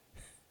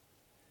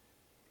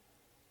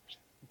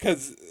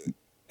 Because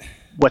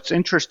What's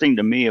interesting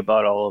to me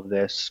about all of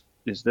this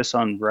is this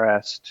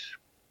unrest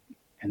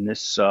and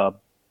this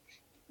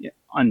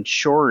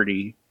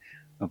unsurety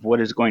of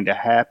what is going to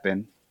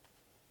happen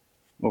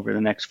over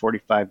the next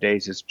 45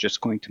 days is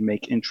just going to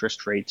make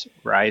interest rates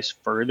rise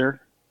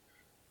further,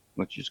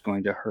 which is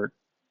going to hurt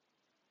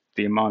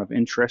the amount of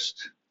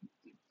interest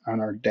on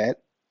our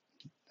debt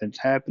that's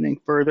happening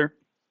further.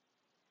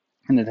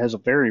 And it has a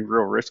very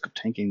real risk of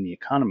tanking the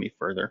economy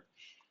further,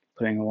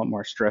 putting a lot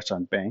more stress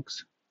on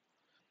banks.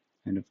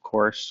 And of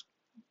course,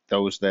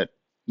 those that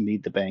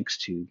need the banks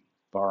to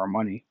borrow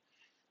money.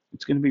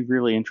 It's going to be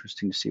really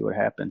interesting to see what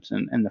happens.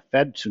 And the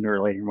Fed sooner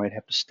or later might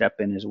have to step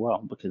in as well,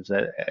 because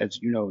as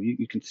you know,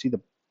 you can see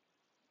the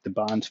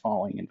bonds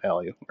falling in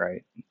value,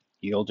 right?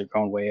 Yields are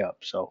going way up.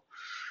 So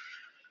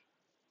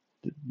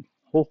the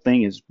whole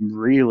thing is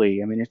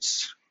really, I mean,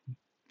 it's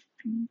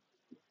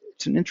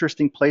an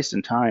interesting place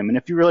and time. And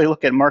if you really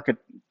look at market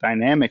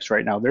dynamics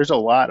right now, there's a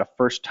lot of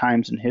first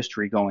times in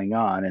history going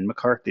on. And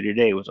McCarthy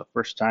today was a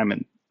first time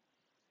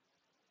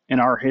in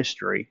our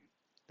history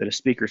that a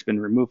speaker's been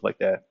removed like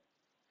that.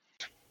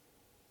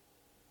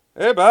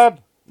 hey,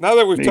 Bob, now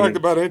that we've talked Maybe.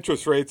 about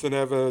interest rates and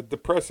have a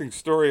depressing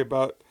story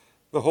about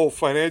the whole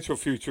financial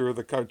future of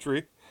the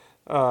country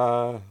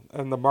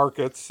and the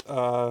markets,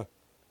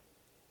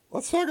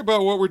 let's talk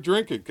about what we're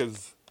drinking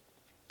because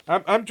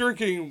I'm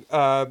drinking,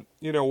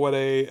 what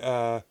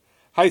a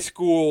high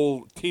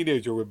school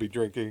teenager would be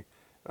drinking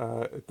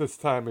at this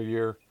time of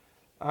year.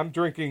 I'm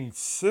drinking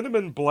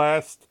Cinnamon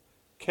Blast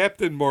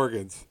Captain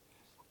Morgan's.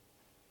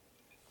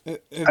 And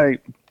I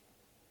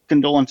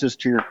condolences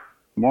to your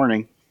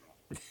morning.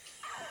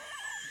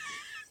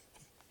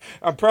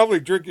 I'm probably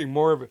drinking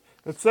more of it.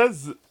 It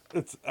says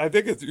I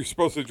think you're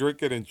supposed to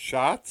drink it in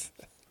shots.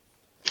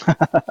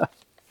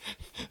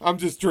 I'm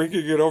just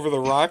drinking it over the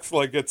rocks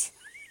like it's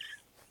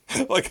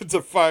like it's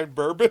a fine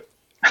bourbon.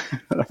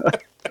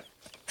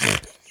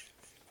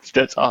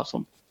 That's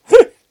awesome.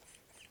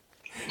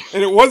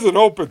 And it wasn't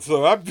open,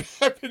 so I've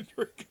been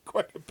drinking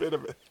quite a bit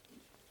of it.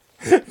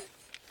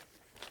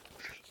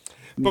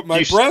 But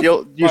You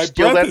steal my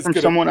breath that is from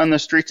gonna. someone on the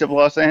streets of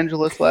Los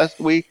Angeles last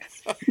week?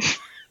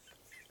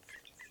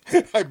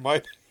 I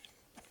might.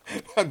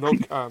 No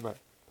comment.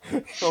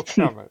 No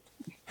comment.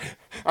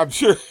 I'm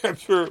sure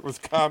it was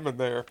common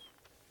there.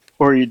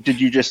 Or did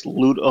you just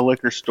loot a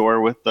liquor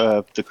store with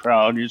the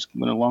crowd? You just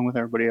went along with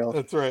everybody else?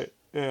 That's right.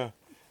 Yeah.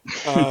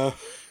 Uh,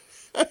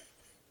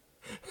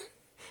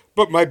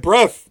 but my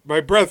breath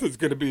is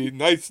going to be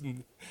nice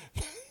and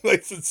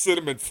nice and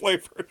cinnamon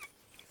flavored.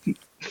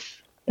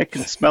 I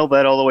can smell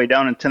that all the way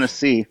down in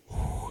Tennessee.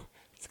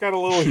 It's got a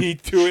little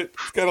heat to it.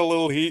 It's got a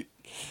little heat.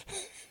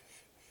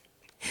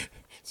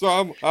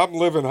 So I'm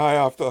living high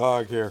off the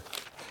hog here.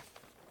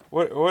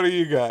 What do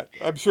you got?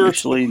 I'm sure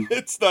Actually,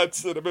 it's not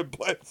cinnamon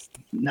blast.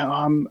 no,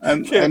 I'm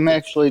Can't be.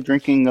 actually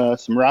drinking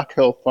some Rock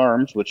Hill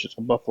Farms, which is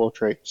a Buffalo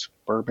Trace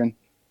bourbon.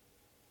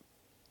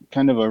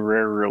 Kind of a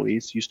rare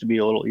release. Used to be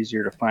a little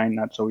easier to find,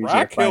 not so easy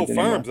to Rock Hill find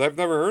anymore. Farms. I've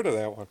never heard of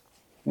that one.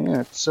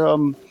 Yeah, it's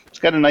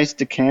got a nice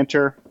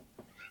decanter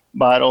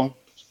bottle,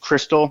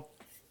 crystal,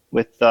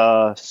 with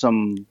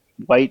some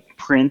white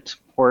print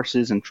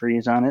horses and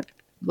trees on it.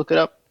 Look it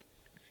up.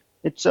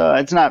 It's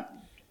not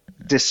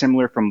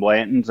dissimilar from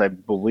Blanton's. I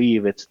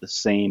believe it's the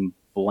same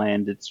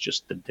blend. It's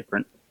just a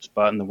different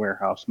spot in the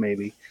warehouse,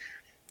 maybe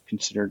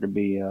considered to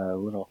be a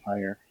little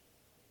higher,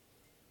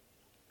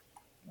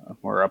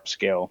 more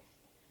upscale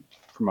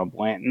from a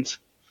Blanton's.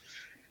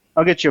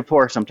 I'll get you a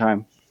pour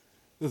sometime.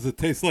 Does it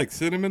taste like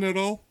cinnamon at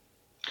all?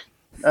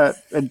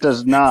 It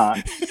does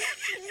not,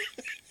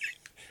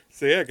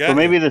 See, I got but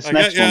maybe you. this I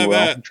got next you one on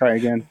will. that. Try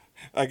again.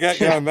 I got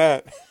you on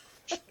that.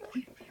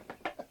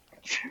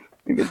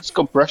 Maybe just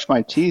go brush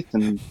my teeth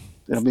and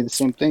it'll be the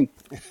same thing.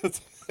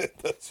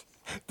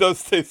 It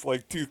does taste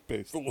like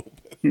toothpaste a little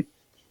bit.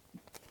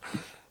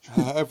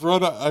 I've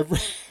run.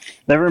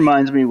 That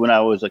reminds me when I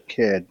was a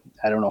kid.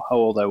 I don't know how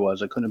old I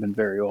was. I couldn't have been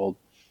very old.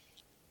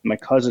 My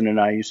cousin and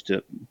I used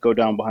to go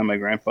down behind my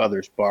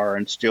grandfather's bar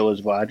and steal his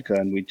vodka,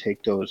 and we'd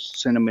take those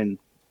cinnamon,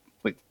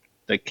 like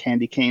the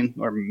candy cane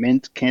or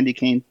mint candy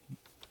cane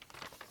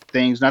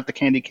things, not the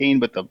candy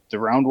cane, but the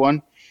round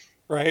one,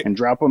 Right? and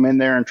drop them in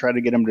there and try to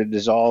get them to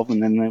dissolve.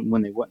 And then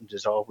when they wouldn't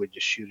dissolve, we'd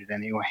just shoot it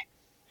anyway.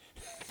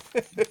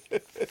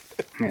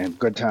 Yeah,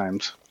 good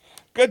times.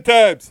 Good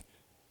times.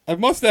 I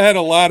must have had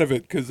a lot of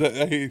it because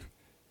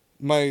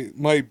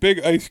my big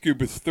ice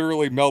cube is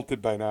thoroughly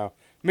melted by now.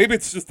 Maybe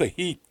it's just the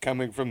heat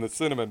coming from the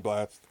cinnamon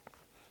blast.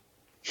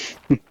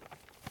 I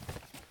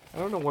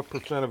don't know what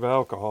percent of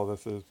alcohol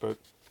this is, but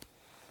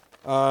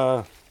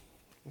now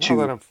that Two.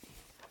 I'm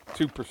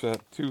 2%,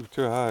 too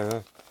high.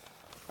 Huh?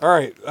 All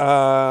right.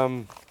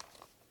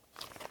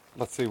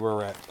 Let's see where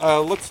we're at.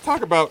 Let's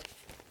talk about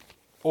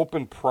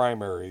open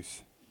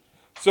primaries.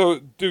 So,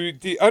 do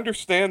you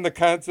understand the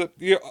concept?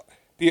 Do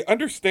you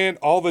understand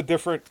all the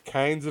different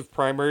kinds of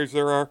primaries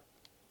there are?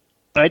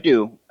 I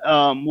do.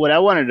 What I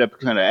wanted to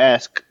kind of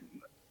ask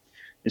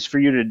is for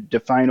you to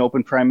define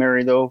open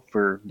primary, though,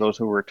 for those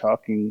who were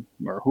talking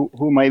or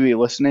who might be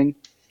listening.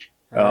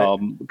 All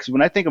right. Because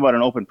when I think about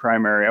an open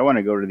primary, I want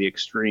to go to the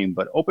extreme,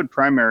 but open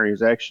primary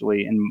is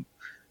actually, and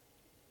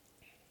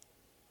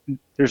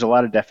there's a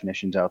lot of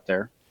definitions out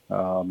there.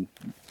 Um,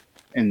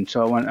 and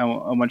so I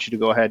want you to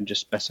go ahead and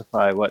just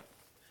specify what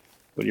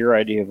your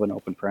idea of an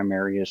open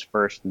primary is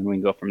first, and we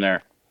can go from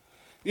there.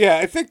 Yeah,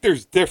 I think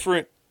there's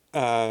different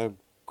uh,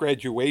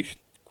 graduation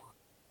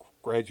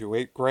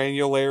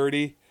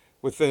granularity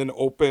within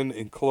open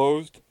and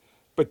closed,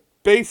 but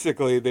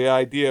basically the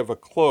idea of a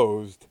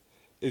closed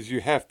is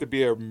you have to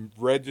be a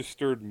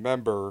registered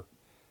member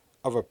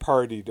of a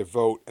party to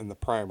vote in the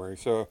primary.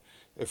 So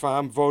if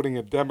I'm voting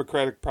a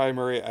Democratic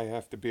primary, I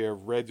have to be a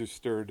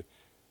registered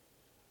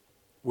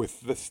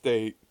with the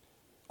state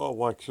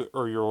election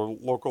or your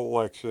local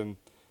election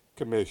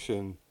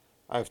commission.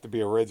 I have to be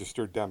a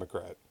registered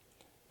Democrat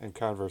and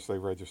conversely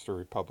registered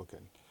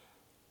Republican.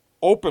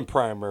 Open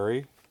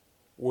primary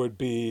would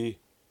be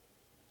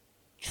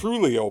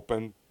truly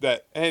open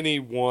that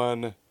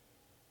anyone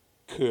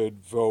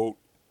could vote.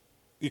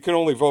 You can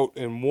only vote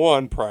in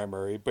one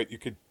primary, but you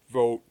could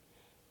vote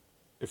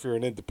if you're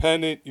an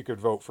independent, you could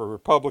vote for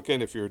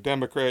Republican. If you're a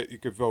Democrat, you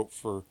could vote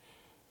for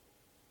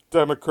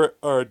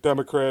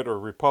Democrat or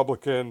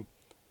Republican.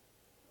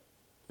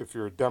 If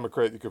you're a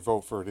Democrat, you could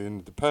vote for an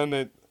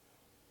independent.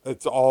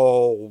 It's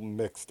all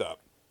mixed up.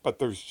 But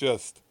there's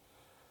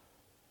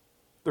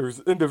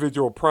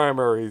individual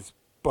primaries,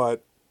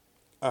 but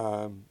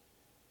um,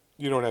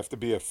 you don't have to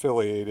be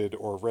affiliated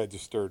or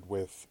registered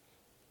with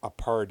a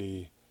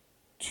party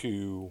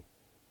to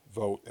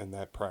vote in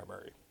that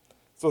primary.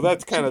 So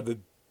that's kind of the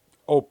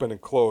open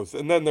and closed.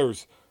 And then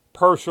there's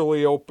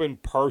partially open,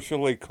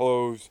 partially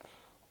closed,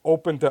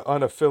 open to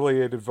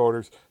unaffiliated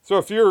voters. So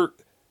if you're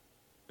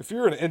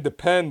an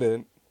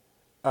independent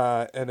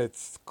and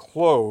it's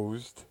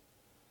closed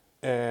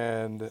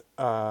and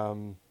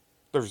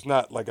there's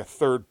not like a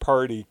third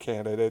party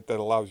candidate that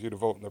allows you to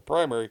vote in the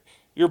primary,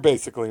 you're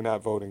basically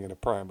not voting in a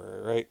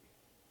primary, right?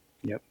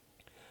 Yep.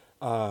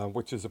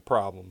 Which is a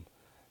problem.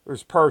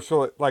 There's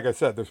partial, like I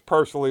said, there's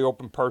partially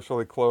open,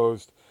 partially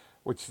closed,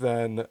 which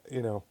then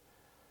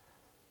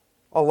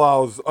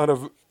allows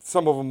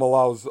some of them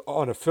allows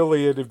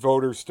unaffiliated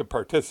voters to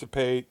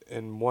participate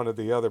in one of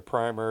the other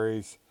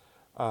primaries,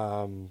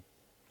 um,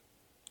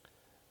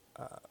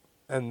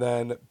 and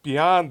then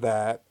beyond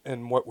that,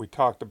 and what we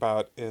talked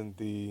about in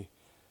the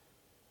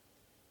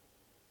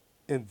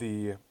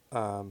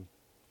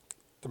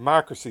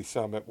democracy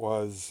summit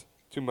was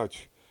too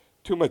much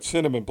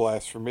cinnamon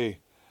blast for me.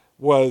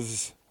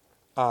 Was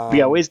We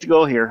got um, ways to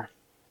go here.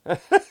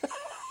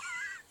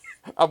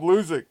 I'm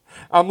losing.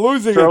 I'm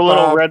losing Throw it, a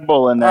little Bob. Red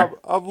Bull in I'm, there.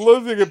 I'm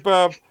losing it,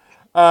 Bob.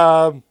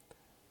 Um,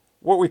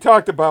 what we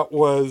talked about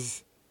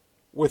was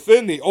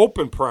within the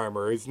open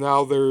primaries.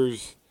 Now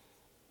there's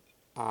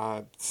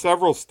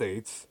several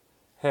states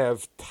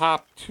have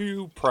top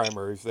two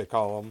primaries, they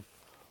call them,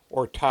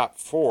 or top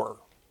four.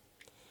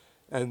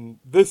 And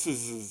this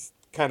is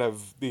kind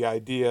of the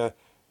idea.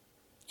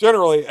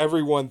 Generally,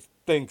 everyone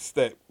thinks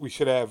that we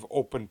should have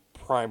open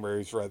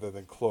primaries rather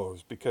than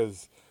closed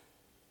because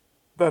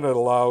then it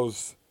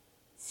allows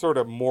sort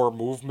of more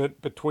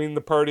movement between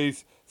the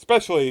parties,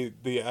 especially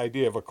the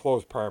idea of a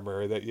closed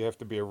primary that you have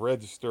to be a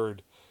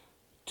registered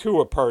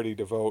to a party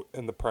to vote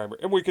in the primary.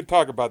 And we could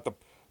talk about the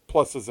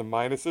pluses and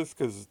minuses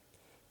because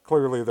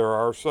clearly there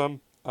are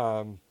some.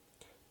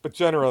 But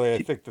generally,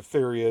 I think the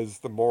theory is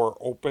the more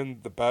open,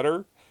 the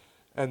better.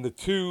 And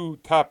the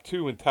top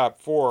two and top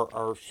four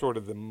are sort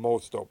of the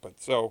most open.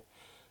 So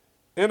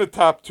in a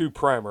top two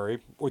primary,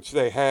 which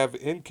they have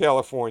in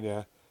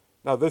California,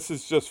 now this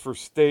is just for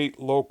state,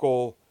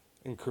 local,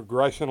 and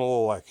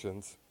congressional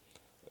elections.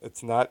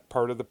 It's not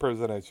part of the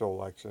presidential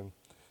election.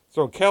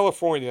 So in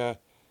California,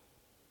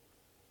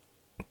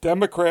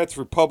 Democrats,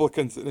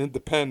 Republicans, and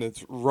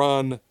Independents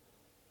run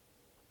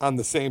on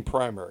the same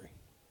primary.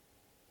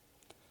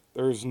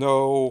 There's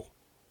no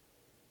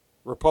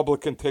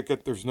Republican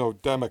ticket, there's no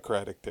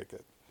Democratic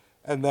ticket.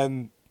 And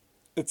then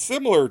it's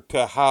similar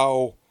to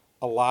how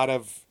a lot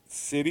of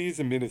cities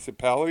and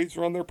municipalities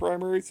run their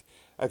primaries.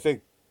 I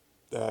think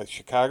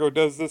Chicago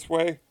does this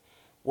way,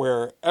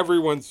 where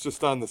everyone's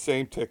just on the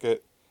same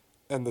ticket,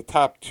 and the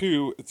top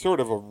two, it's sort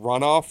of a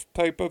runoff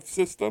type of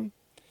system.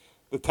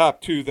 The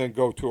top two then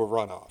go to a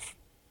runoff.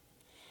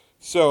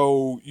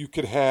 So you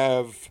could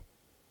have,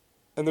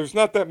 and there's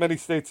not that many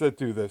states that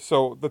do this.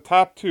 So the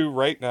top two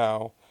right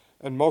now,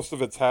 and most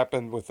of it's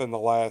happened within the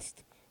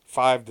last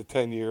 5 to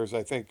 10 years.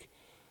 I think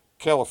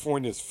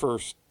California's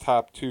first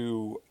top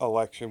two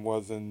election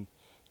was in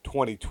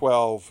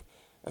 2012,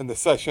 and the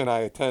session I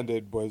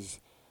attended was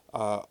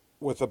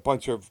with a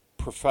bunch of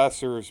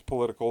professors,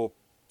 political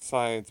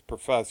science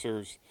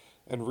professors,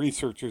 and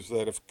researchers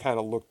that have kind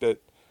of looked at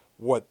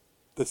what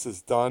this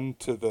has done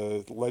to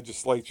the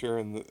legislature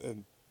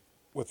and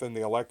within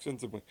the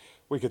elections, and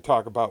we could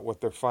talk about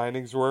what their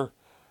findings were.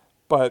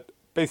 But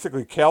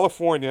basically,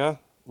 California,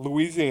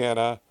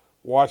 Louisiana,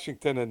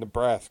 Washington, and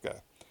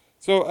Nebraska.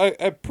 So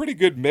a pretty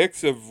good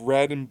mix of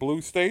red and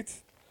blue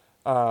states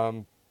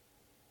um,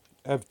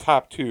 have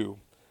top two,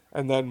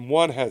 and then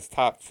one has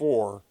top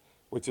four,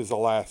 which is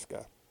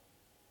Alaska.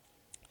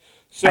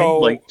 I'd So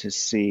like to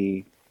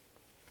see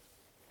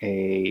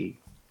a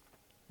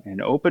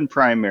an open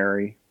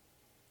primary,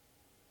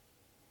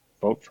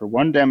 vote for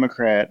one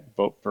Democrat,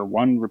 vote for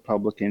one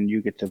Republican.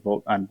 You get to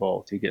vote on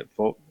both. You get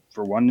vote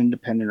for one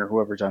independent or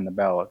whoever's on the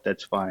ballot.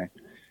 That's fine.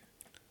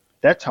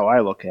 That's how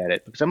I look at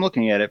it because I'm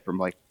looking at it from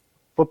like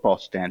football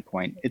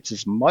standpoint. It's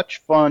as much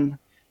fun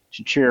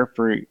to cheer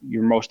for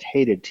your most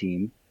hated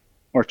team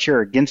or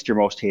cheer against your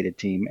most hated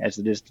team as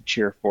it is to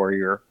cheer for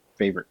your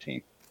favorite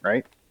team,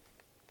 right?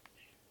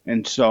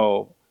 And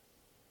so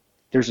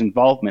there's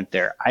involvement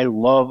there. I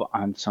love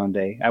on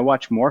Sunday. I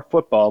watch more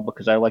football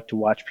because I like to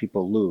watch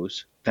people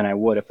lose than I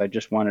would if I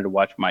just wanted to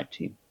watch my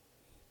team.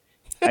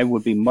 I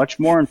would be much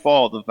more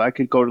involved if I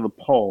could go to the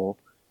poll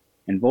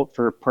and vote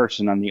for a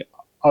person on the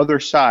other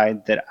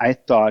side that I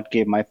thought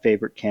gave my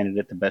favorite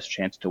candidate the best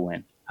chance to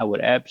win. I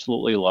would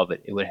absolutely love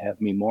it. It would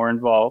have me more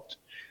involved.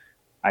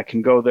 I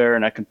can go there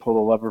and I can pull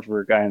the lever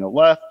for a guy on the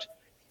left.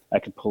 I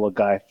could pull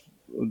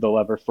the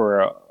lever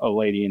for a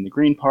lady in the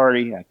Green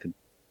Party. I could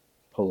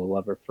pull a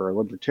lever for a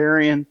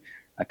libertarian.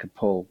 I could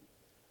pull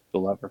the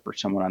lever for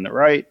someone on the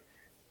right.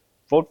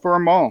 Vote for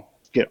them all.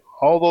 Get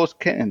all those,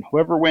 and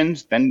whoever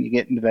wins, then you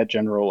get into that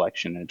general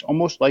election. And it's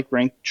almost like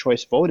ranked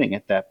choice voting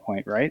at that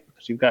point, right?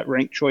 Because you've got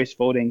ranked choice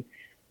voting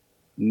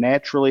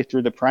naturally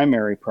through the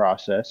primary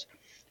process.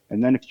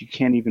 And then if you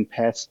can't even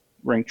pass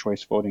ranked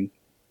choice voting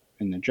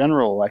in the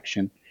general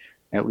election,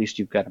 at least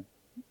you've got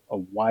a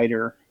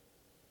wider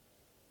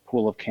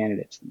pool of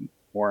candidates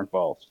more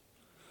involved.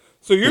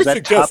 so you're Because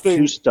that top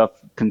two suggesting stuff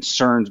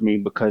concerns me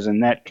because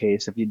in that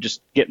case, if you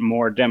just get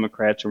more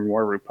Democrats or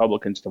more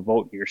Republicans to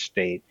vote in your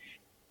state,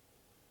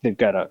 they've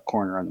got a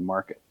corner on the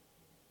market.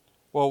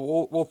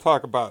 well, we'll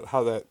talk about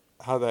how that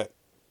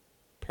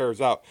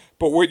pairs out.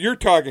 But what you're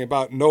talking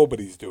about,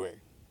 nobody's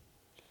doing.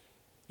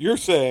 You're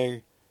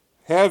saying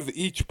have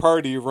each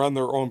party run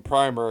their own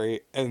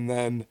primary, and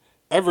then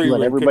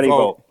Let everyone could everybody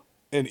vote vote.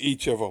 in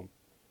each of them.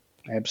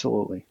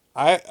 Absolutely.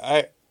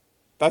 I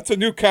that's a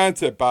new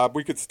concept, Bob.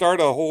 We could start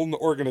a whole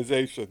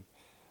organization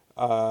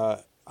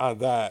on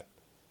that.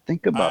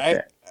 Think about I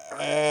that.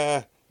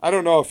 I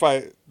don't know if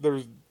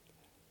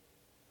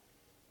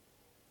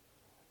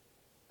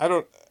I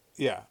don't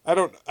yeah I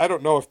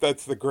don't know if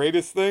that's the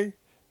greatest thing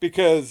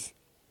because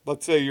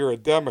let's say you're a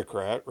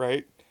Democrat,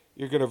 right?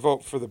 You're going to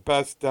vote for the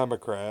best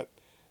Democrat,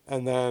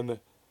 and then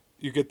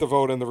you get the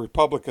vote in the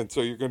Republican,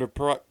 so you're going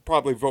to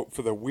probably vote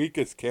for the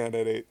weakest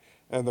candidate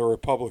and the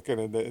Republican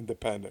and the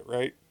Independent,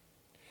 right?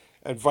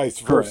 And vice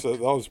versa. Correct.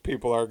 Those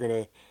people are going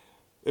to,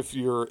 if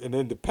you're an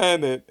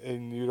independent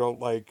and you don't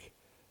like,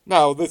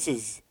 now this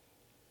is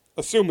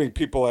assuming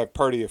people have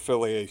party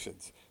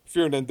affiliations. If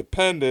you're an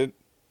independent,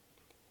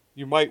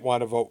 you might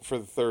want to vote for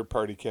the third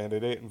party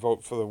candidate and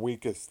vote for the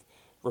weakest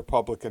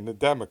Republican and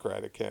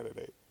Democratic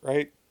candidate,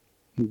 right?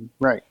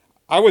 Right.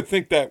 I would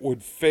think that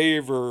would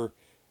favor,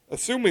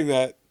 assuming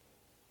that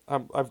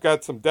I've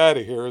got some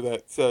data here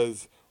that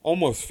says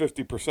almost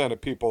 50%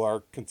 of people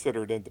are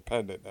considered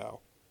independent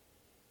now.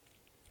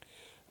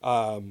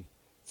 Um,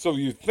 so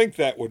you think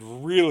that would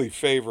really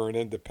favor an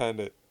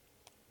independent,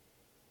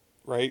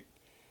 right?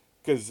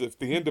 Because if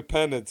the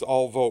independents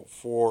all vote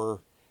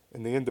for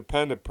in the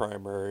independent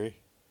primary,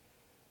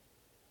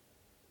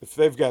 if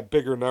they've got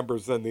bigger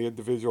numbers than the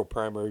individual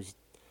primaries,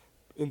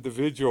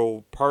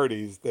 individual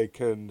parties, they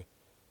can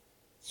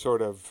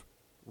sort of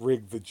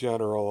rig the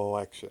general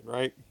election,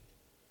 right?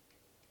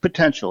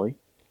 Potentially.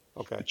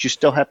 Okay. But you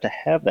still have to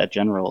have that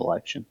general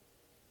election.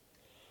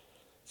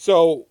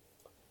 So,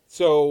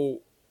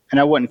 so And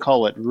I wouldn't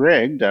call it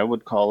rigged. I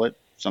would call it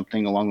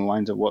something along the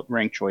lines of what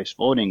ranked choice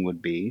voting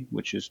would be,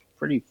 which is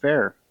pretty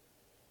fair.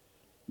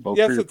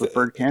 Vote for yes, your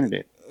preferred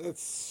candidate.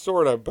 it's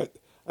sort of, but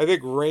I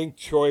think ranked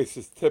choice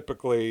is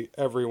typically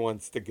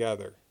everyone's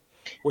together,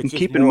 which And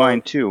is keep in more,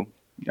 mind too,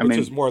 I which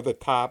is mean, more the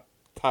top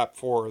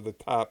four or the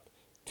top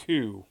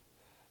two.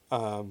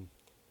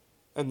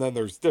 And then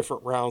there's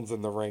different rounds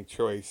in the ranked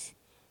choice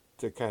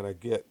to kind of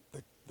get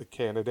the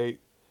candidate.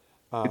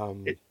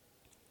 Um,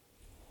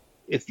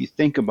 If you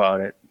think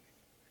about it,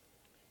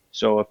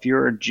 so if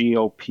you're a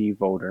GOP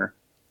voter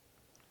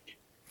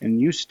and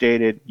you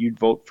stated you'd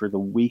vote for the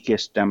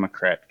weakest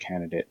Democrat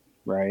candidate,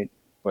 right?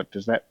 But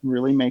does that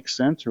really make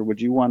sense, or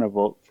would you want to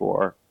vote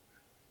for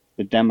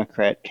the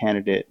Democrat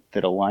candidate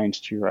that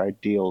aligns to your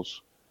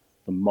ideals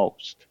the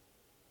most?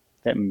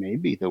 That may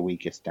be the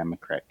weakest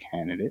Democrat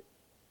candidate,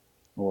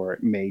 or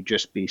it may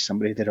just be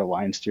somebody that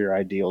aligns to your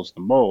ideals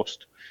the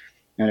most.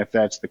 And if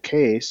that's the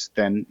case,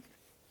 then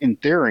in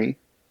theory,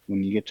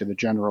 when you get to the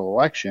general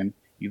election,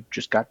 you've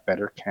just got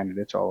better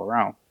candidates all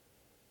around.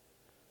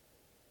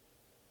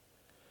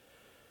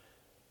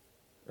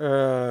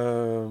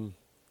 um,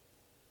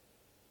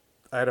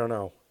 I don't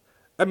know.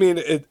 I mean,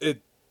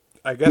 it.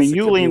 I I mean, guess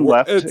it you could be. lean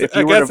left. It's. If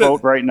I you were to guess it.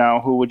 vote right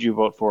now, who would you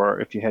vote for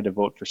if you had to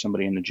vote for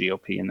somebody in the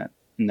GOP in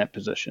that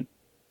position?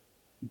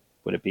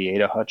 Would it be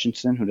Ada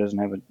Hutchinson, who doesn't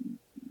have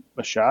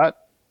a shot?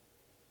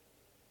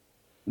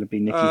 Would it be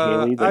Nikki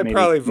Haley, that I'd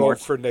maybe probably more? vote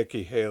for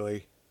Nikki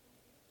Haley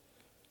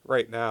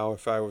right now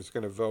if I was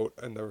going to vote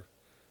in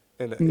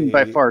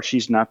By a. far,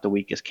 she's not the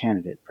weakest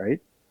candidate, right?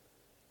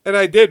 And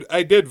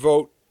I did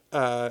vote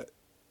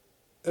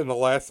in the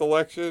last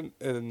election,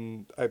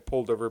 and I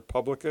pulled a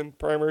Republican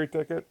primary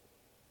ticket,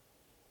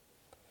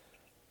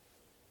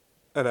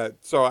 and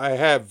so I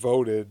have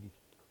voted,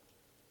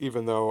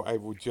 even though I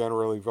would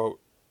generally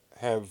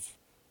have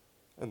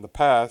in the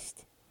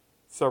past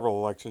several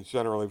elections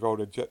generally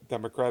voted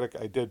Democratic.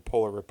 I did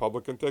pull a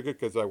Republican ticket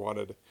because I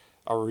wanted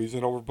a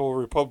reasonable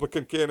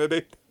Republican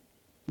candidate.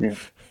 Yeah.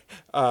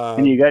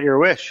 And you Um, got your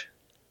wish.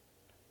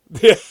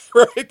 yeah,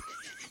 right.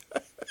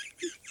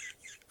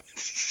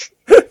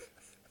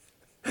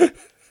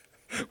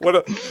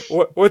 What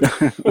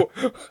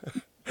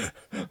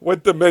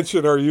what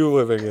dimension are you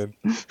living in?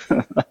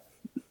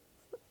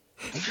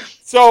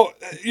 So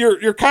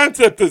your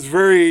concept is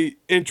very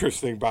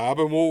interesting, Bob,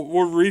 and we'll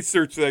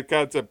research that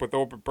concept with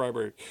open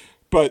primary.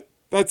 But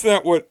that's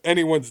not what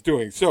anyone's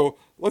doing. So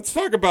let's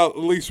talk about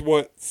at least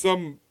what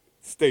some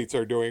states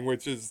are doing,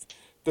 which is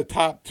the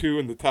top two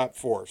and the top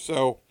four.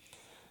 So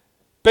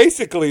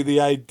basically, the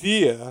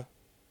idea.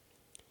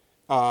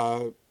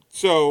 Uh,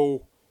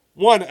 so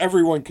one,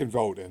 everyone can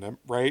vote in it,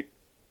 right?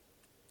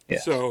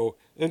 Yes. So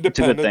It's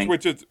a good independence, thing.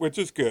 which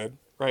is good,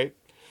 right?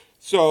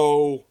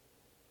 So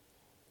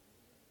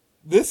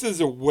this is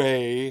a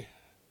way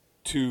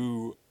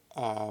to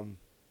um,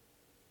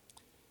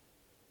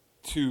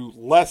 to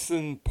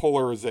lessen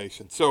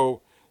polarization.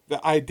 So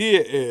the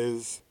idea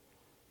is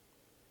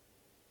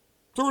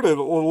sort of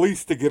at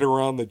least to get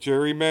around the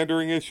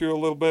gerrymandering issue a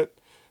little bit.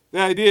 The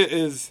idea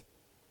is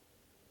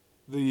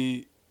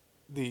the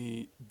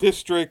the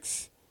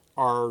districts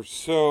are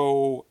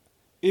so,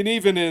 and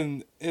even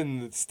in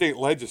the state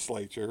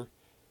legislature,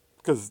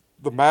 because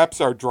the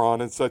maps are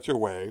drawn in such a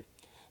way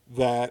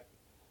that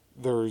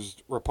there's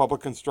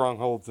Republican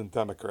strongholds and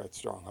Democrat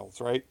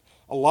strongholds, right?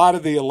 A lot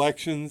of the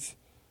elections,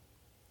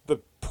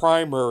 the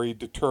primary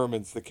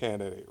determines the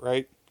candidate,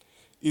 right?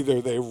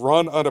 Either they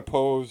run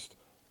unopposed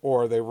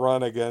or they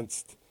run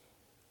against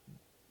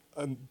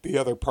the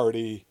other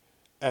party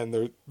and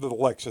the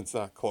election's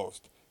not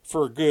closed.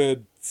 For a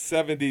good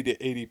 70 to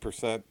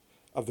 80%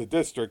 of the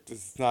district,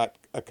 it's not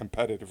a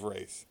competitive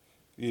race.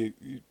 Do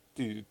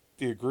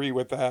you agree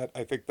with that?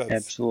 I think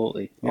that's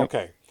Absolutely. Yep.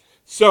 okay.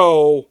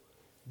 So,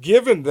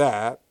 given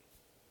that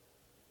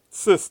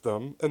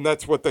system, and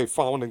that's what they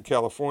found in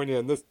California,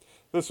 and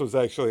this was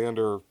actually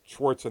under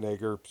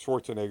Schwarzenegger.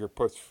 Schwarzenegger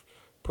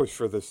pushed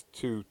for this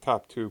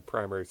top two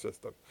primary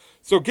system.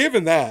 So,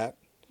 given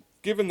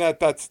that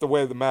that's the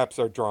way the maps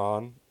are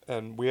drawn,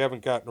 and we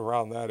haven't gotten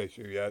around that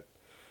issue yet,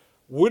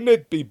 wouldn't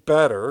it be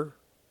better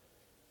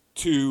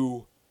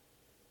to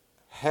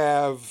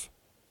have,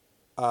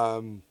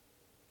 um,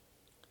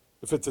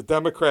 if it's a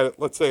Democratic,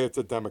 let's say it's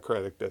a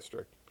Democratic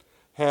district,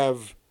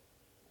 have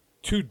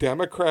two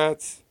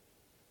Democrats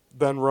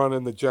then run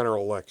in the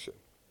general election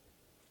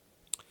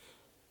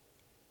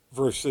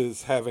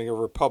versus having a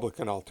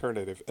Republican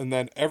alternative, and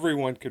then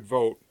everyone could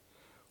vote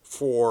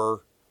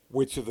for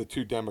which of the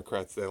two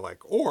Democrats they like.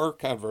 Or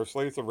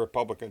conversely, it's a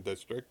Republican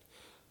district.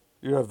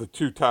 You have the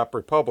two top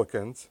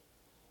Republicans,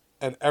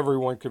 and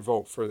everyone could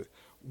vote for it.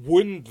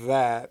 Wouldn't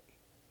that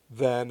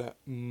then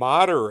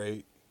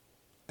moderate?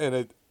 And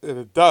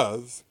it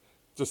does.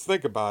 Just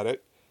think about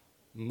it.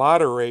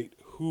 Moderate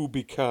who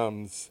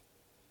becomes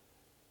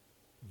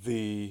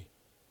the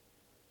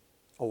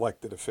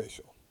elected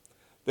official.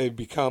 They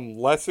become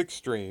less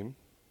extreme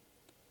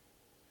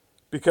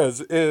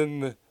because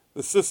in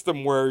the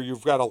system where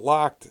you've got a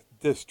locked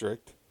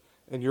district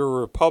and you're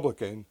a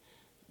Republican,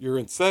 your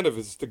incentive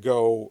is to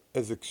go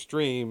as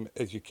extreme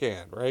as you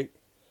can, right?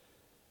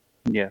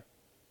 Yeah.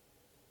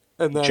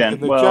 And then in Gen.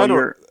 the Well,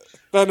 general, you're.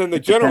 then in the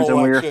It general depends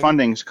on where your election,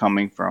 funding's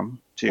coming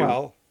from, too.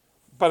 well,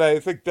 but I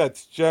think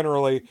that's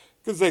generally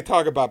because they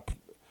talk about,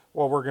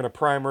 well, we're going to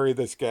primary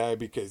this guy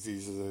because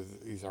he's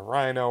a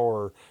rhino,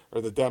 or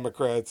the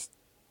Democrats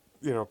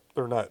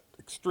they're not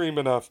extreme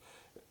enough.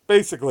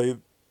 Basically,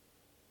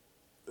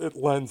 it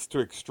lends to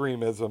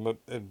extremism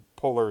and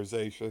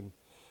polarization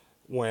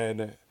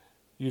when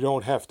you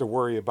don't have to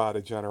worry about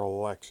a general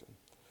election.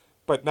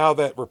 But now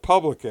that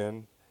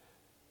Republican,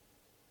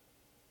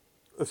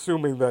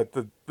 assuming that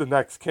the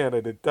next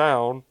candidate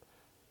down,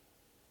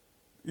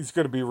 he's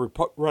going to be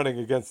running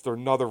against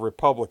another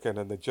Republican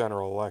in the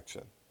general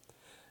election.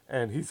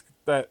 And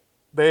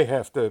they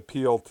have to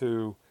appeal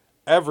to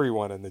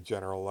everyone in the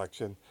general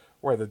election,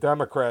 where the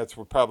Democrats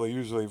would probably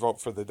usually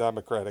vote for the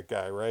Democratic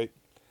guy, right?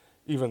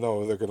 Even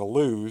though they're going to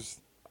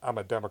lose, I'm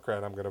a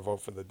Democrat, I'm going to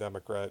vote for the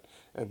Democrat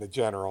in the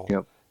general,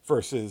 Yep.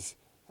 versus,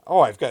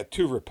 oh, I've got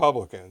two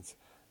Republicans.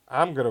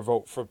 I'm going to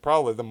vote for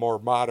probably the more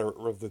moderate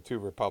of the two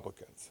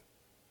Republicans.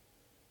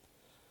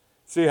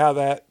 See how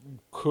that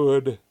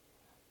could,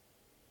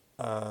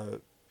 uh,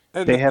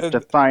 They and have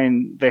to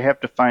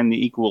and find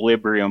the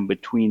equilibrium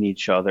between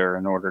each other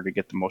in order to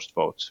get the most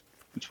votes.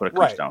 That's what it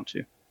comes right, down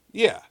to.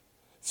 yeah.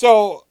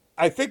 So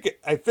I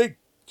think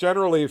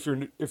generally, if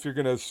you're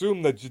going to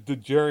assume that the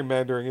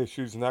gerrymandering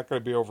issue is not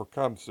going to be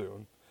overcome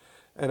soon,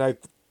 and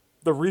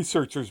the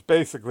researchers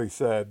basically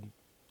said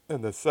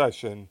in the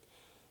session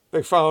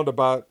they found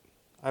about,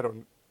 I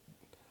don't,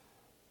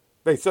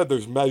 they said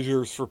there's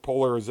measures for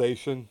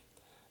polarization,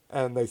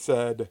 and they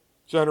said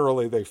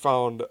generally they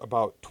found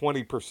about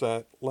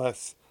 20%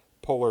 less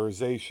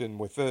polarization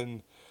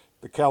within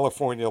the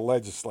California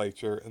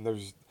legislature, and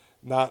there's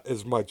not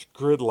as much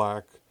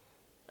gridlock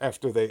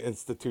after they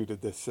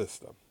instituted this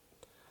system.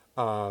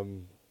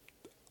 Um,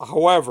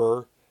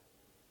 However,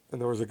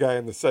 and there was a guy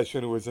in the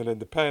session who was an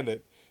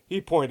independent,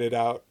 he pointed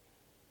out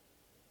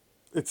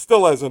it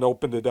still hasn't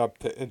opened it up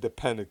to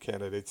independent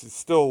candidates. It's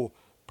still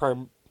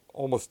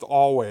almost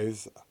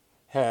always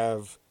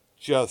have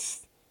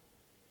just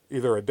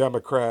either a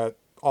Democrat,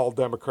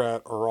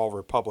 or all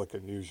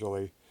Republican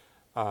usually.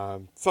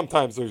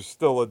 Sometimes there's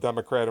still a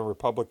Democrat and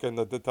Republican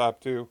at the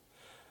top two.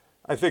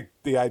 I think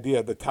the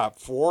idea of the top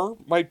four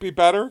might be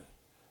better,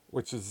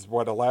 which is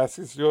what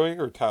Alaska's doing,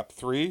 or top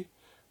three,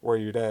 where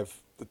you'd have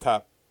the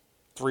top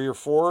three or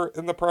four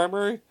in the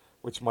primary,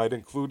 which might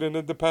include an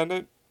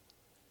independent,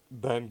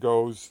 then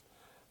goes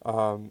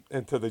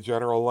into the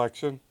general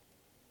election.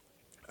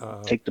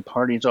 Take the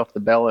parties off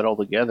the ballot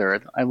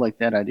altogether. I like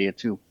that idea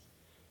too.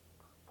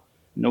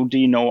 No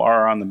D, no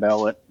R on the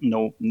ballot.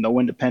 No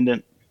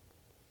independent.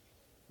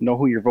 Know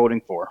who you're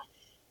voting for.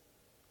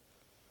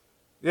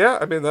 Yeah,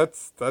 I mean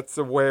that's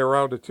a way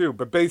around it too.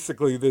 But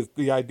basically,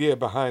 the idea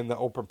behind the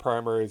open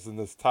primaries in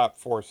this top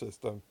four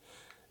system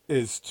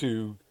is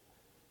to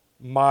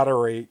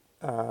moderate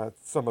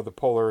some of the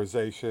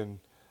polarization,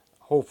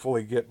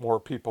 hopefully get more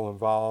people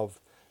involved.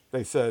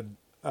 They said,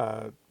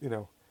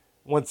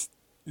 once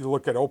you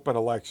look at open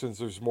elections,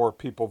 there's more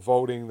people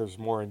voting, there's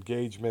more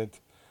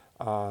engagement,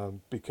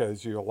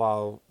 because you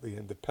allow the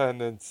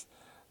independents,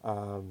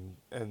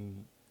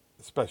 and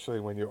especially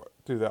when you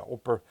do that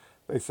open,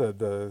 they said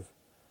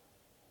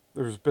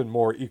there's been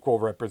more equal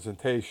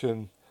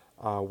representation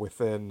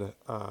within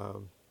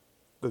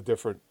the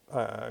different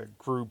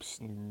groups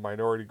and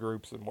minority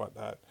groups and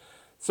whatnot.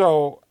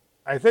 So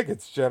I think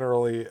it's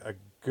generally a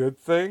good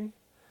thing.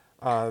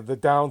 The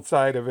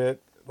downside of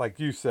it, like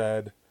you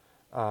said,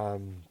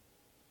 um,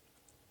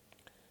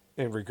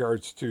 in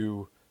regards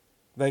to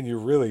then you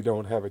really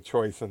don't have a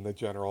choice in the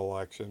general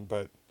election.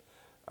 But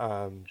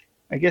um,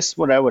 I guess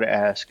what I would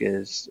ask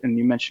is, and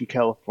you mentioned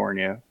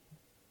California,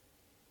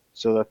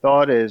 so the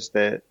thought is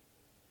that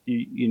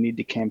you need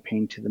to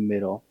campaign to the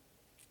middle.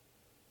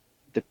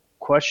 The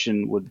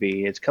question would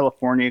be, is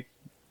California,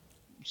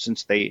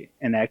 since they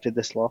enacted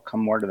this law,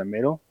 come more to the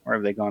middle, or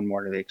have they gone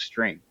more to the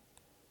extreme?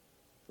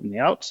 From the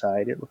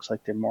outside, it looks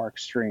like they're more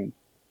extreme.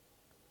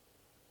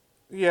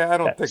 yeah, I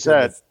don't That think in said,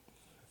 this.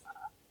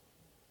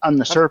 on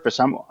the I, surface,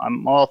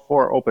 I'm all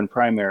for open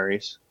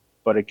primaries,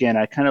 but again,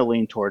 I kind of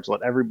lean towards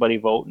let everybody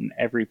vote in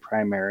every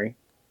primary,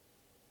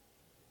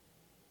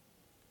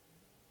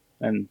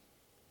 and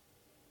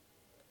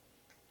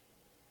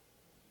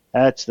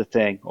that's the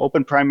thing.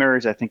 Open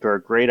primaries, I think, are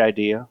a great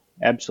idea.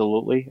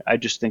 Absolutely. I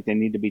just think they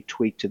need to be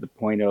tweaked to the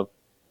point of,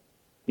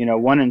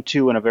 one and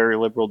two in a very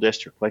liberal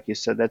district, like you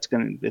said,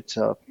 it's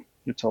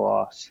a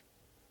loss.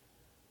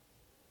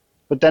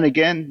 But then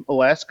again,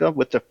 Alaska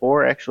with the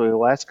four, actually,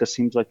 Alaska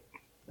seems like,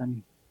 I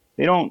mean,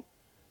 they don't.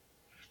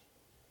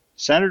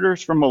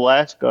 Senators from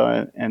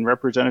Alaska and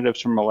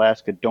representatives from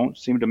Alaska don't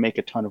seem to make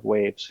a ton of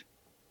waves.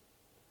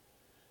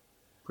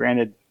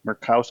 Granted,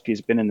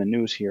 Murkowski's been in the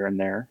news here and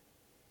there,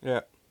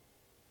 yeah,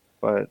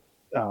 but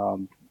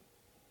um,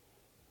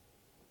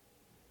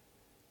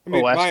 I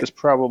mean my Alaska's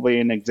probably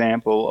an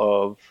example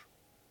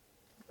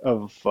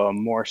of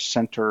more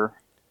center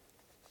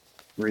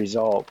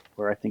result,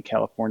 where I think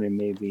California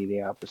may be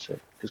the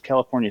opposite. Because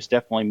California's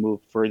definitely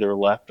moved further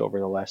left over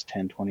the last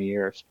 10, 20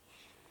 years.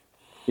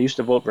 They used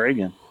to vote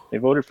Reagan. They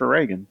voted for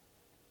Reagan.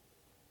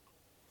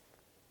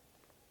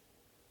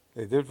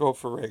 they did vote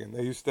for Reagan.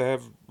 They used to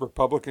have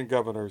Republican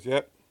governors.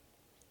 Yep.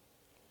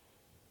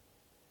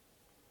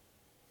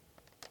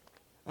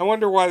 I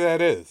wonder why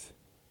that is.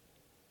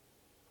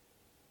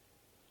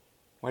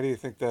 Why do you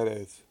think that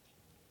is?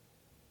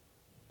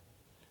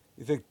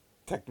 You think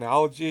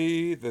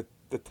technology, the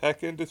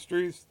tech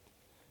industries?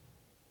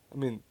 I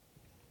mean,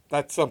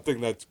 that's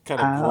something that's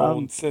kind of grown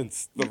Um,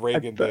 since the I,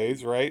 Reagan th-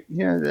 days, right?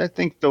 yeah, I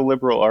think the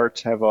liberal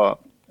arts have a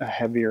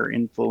heavier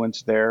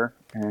influence there,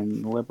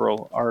 and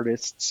liberal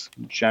artists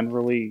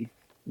generally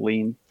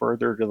lean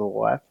further to the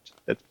left.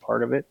 That's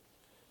part of it.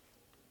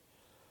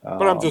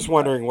 But I'm just I,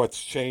 wondering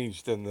what's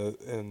changed in the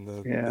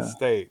yeah,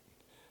 state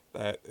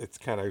that it's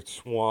kind of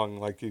swung,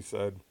 like you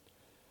said.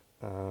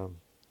 Um,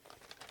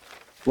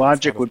 it's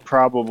kind logic of would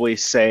probably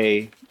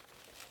say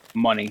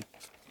money.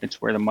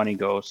 It's where the money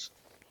goes,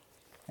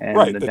 and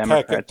right. the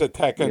Democrats, The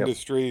tech yep,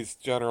 industry is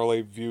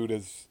generally viewed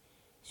as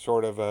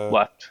sort of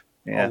left.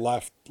 a Yeah,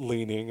 left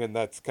leaning, and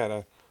that's kind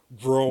of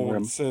grown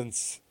rim.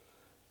 since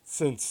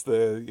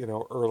the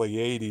early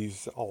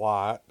 '80s a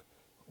lot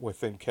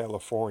within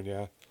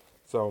California.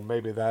 So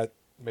maybe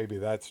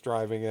that's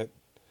driving it,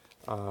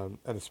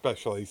 and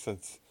especially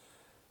since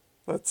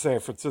that's San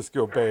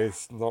Francisco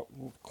based,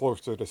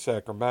 closer to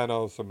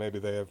Sacramento, so maybe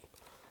they have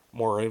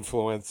more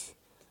influence.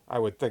 I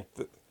would think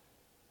that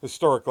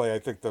historically, I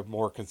think the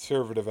more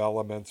conservative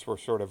elements were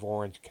sort of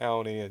Orange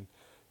County and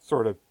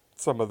sort of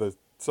some of the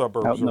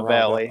Out suburbs in the around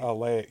valley.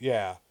 LA.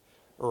 Yeah,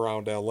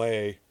 around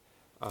LA,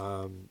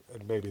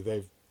 and maybe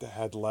they've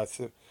had less.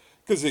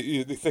 Because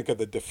you think of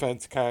the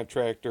defense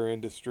contractor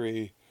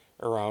industry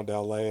around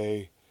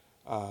LA,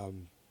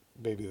 um,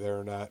 maybe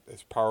they're not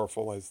as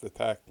powerful as the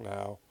tech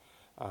now,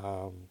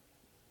 um,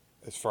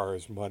 as far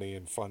as money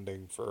and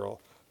funding for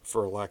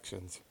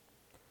elections,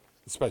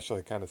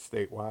 especially kind of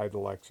statewide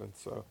elections.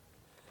 So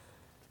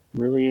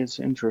Really is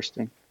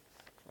interesting.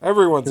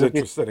 everyone's Because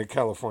interested in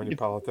California if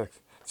politics.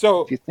 if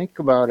So you think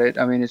about it,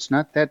 I mean, it's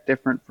not that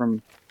different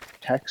from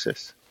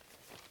Texas.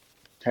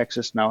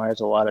 Texas now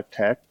has a lot of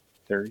tech.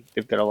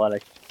 They've got a lot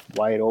of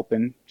wide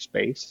open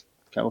space.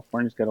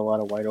 California's got a lot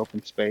of wide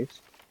open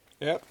space.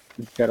 yeah.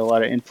 We've got a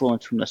lot of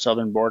influence from the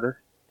southern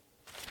border.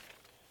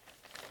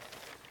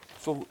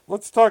 So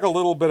let's talk a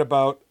little bit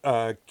about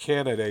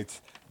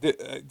candidates.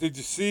 Did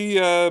you see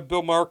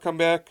Bill Maher come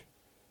back?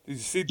 Did you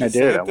see I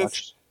did.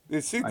 DeSantis? Did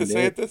you see I did.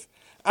 DeSantis?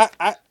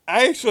 I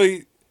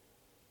actually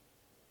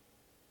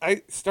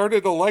I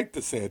started to like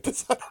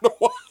DeSantis. I don't know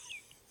why.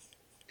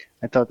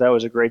 I thought that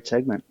was a great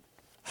segment.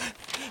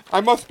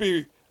 I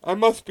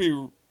must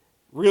be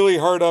really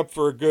hard up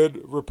for a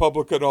good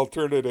Republican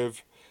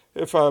alternative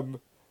if I'm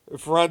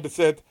if Ron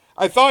DeSantis.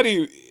 I thought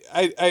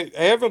I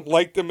haven't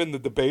liked him in the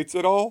debates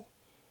at all,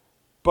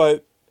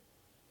 but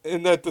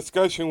in that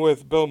discussion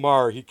with Bill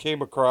Maher, he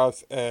came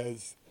across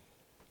as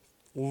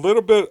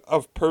little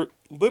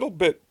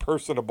bit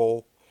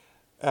personable,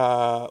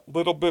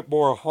 little bit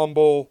more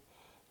humble,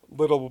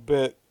 little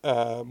bit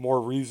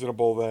more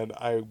reasonable than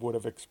I would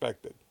have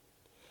expected.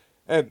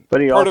 And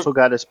But he part of also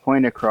got his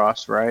point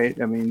across, right?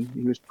 I mean,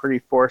 he was pretty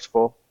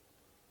forceful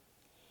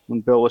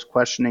when Bill was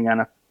questioning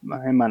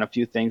him on a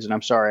few things. And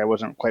I'm sorry, I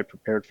wasn't quite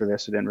prepared for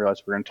this. I didn't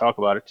realize we were going to talk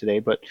about it today.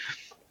 But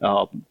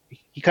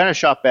he kind of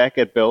shot back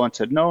at Bill and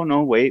said, "No,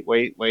 no, wait,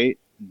 wait, wait."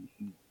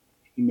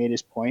 He made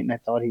his point, and I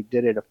thought he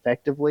did it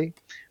effectively.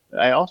 But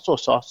I also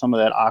saw some of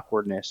that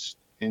awkwardness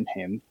in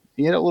him.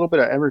 He had a little bit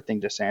of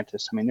everything,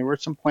 DeSantis. I mean, there were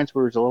some points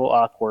where he was a little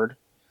awkward,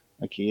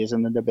 like he is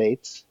in the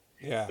debates,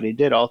 yeah, but he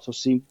did also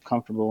seem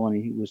comfortable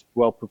and he was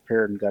well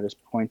prepared and got his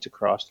points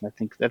across. And I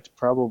think that's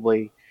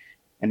probably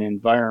an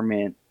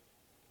environment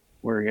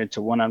where it's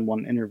a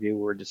one-on-one interview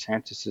where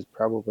DeSantis has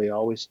probably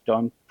always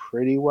done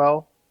pretty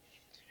well.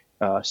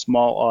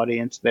 Small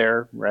audience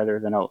there rather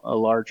than a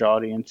large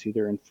audience,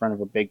 either in front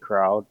of a big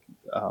crowd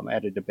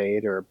at a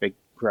debate or a big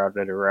crowd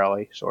at a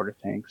rally, sort of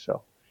thing.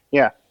 So,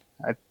 yeah,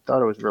 I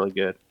thought it was really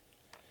good.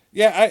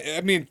 yeah.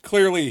 I mean,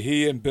 clearly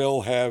he and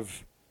Bill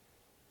have,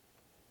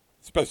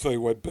 especially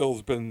what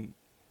Bill's been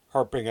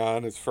harping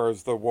on as far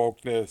as the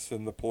wokeness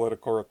and the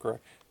political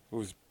correct,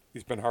 who's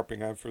he's been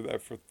harping on for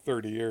that for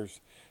 30 years,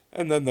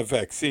 and then the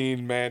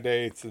vaccine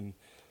mandates, and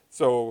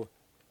so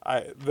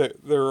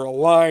they're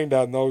aligned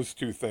on those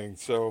two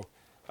things. So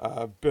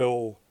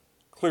Bill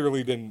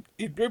clearly didn't.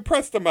 He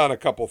pressed him on a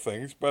couple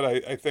things, but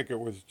I think it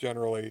was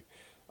generally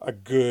a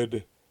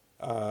good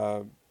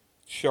uh,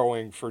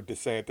 showing for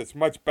DeSantis.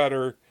 Much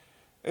better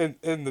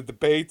in the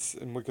debates,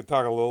 and we could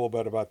talk a little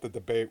bit about the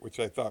debate, which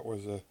I thought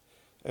was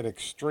an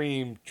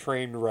extreme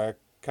train wreck,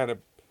 kind of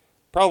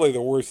probably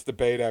the worst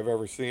debate I've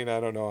ever seen. I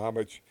don't know how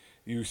much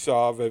you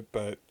saw of it,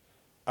 but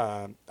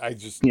I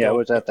just Yeah, I don't.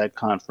 was at that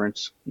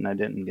conference and I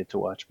didn't get to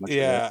watch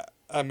much of it. Yeah,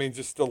 I mean,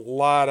 just a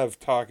lot of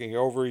talking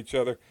over each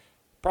other.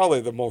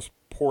 Probably the most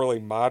poorly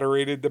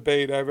moderated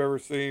debate I've ever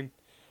seen.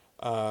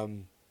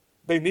 Um,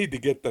 they need to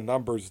get the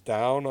numbers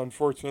down,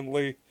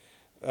 unfortunately,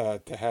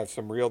 to have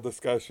some real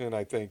discussion.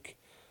 I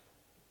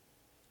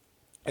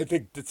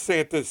think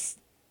DeSantis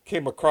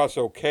came across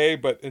okay,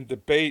 but in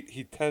debate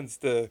he tends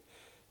to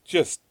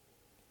just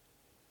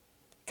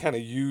kind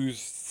of use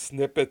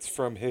snippets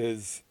from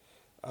his,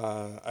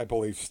 I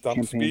believe, stump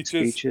Campaign speeches.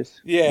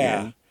 speeches. Yeah,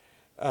 Yeah.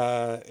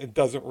 it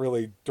doesn't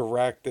really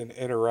direct and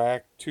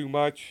interact too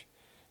much.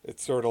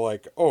 it's sort of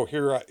like, oh,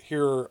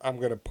 here I'm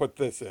going to put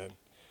this in.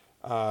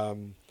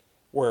 Um,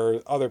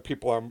 where other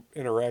people are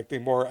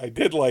interacting more. I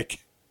did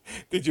like.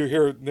 Did you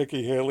hear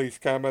Nikki Haley's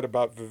comment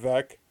about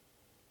Vivek,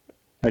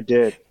 I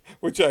did.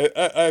 which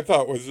I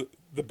thought was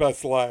the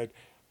best line?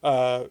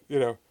 You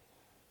know,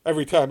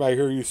 every time I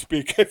hear you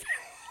speak, I feel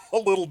a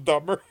little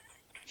dumber,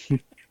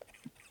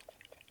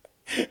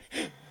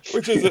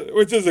 which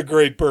is a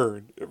great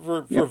burn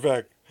for Yep.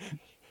 Vivek.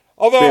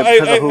 Although Yeah,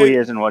 because of who he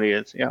is and what he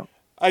is. Yeah.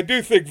 I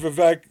do think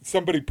Vivek,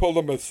 somebody pulled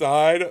him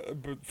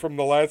aside from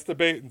the last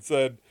debate and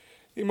said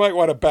he might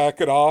want to back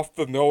it off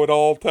the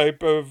know-it-all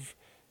type of.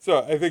 So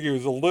I think he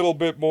was a little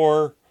bit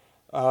more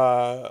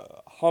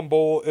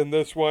humble in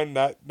this one,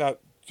 not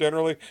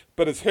generally,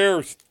 but his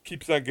hair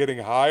keeps on getting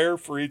higher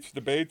for each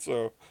debate.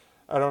 So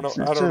I don't know.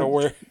 I It's don't know a,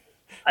 where.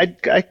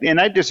 and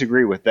I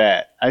disagree with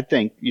that. I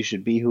think you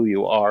should be who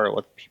you are,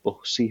 let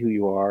people see who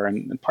you are,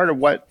 and part of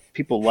what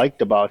people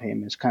liked about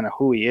him is kind of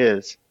who he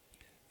is.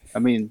 I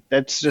mean,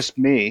 that's just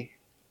me.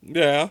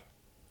 Yeah.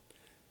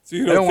 So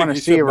you I don't don't want think to he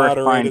see should a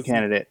moderate refined his?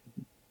 candidate.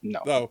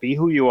 No, No. be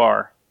who you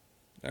are.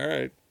 All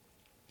right.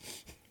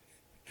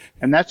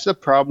 And that's the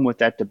problem with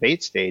that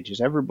debate stage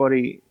is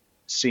everybody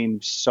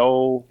seems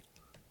so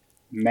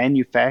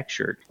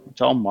manufactured.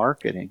 It's all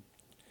marketing.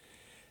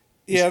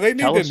 Yeah, Just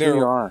tell us who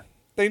you are.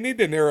 they need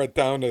to narrow it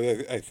down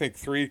to I think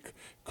three.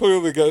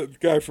 Clearly, the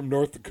guy from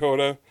North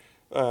Dakota.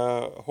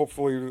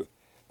 Hopefully,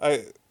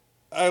 I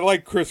I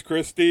like Chris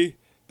Christie,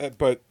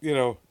 but you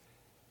know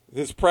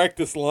his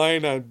practice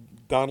line on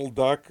Donald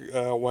Duck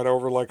went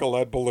over like a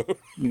lead balloon.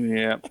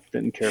 Yeah,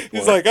 didn't care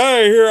He's for it. like,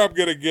 I hear I'm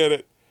gonna get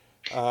it.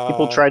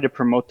 People Uh, tried to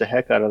promote the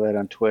heck out of that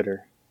on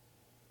Twitter.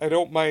 I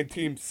don't mind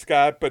Team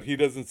Scott, but he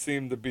doesn't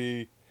seem to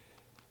be.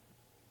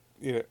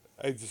 You know,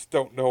 I just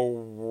don't know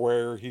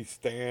where he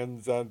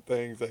stands on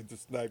things. I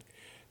just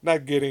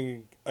not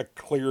getting a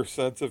clear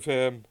sense of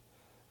him.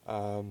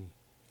 Um,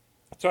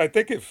 so I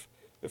think if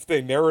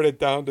they narrowed it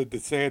down to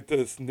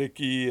DeSantis,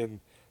 Nikki,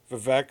 and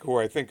Vivek, who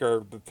I think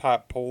are the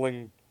top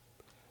polling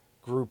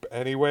group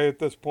anyway at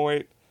this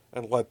point,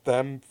 and let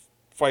them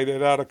fight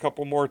it out a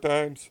couple more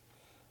times,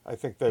 I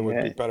think they would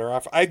be Yeah, better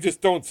off. I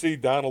just don't see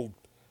Donald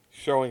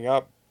showing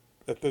up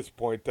at this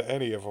point to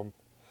any of them.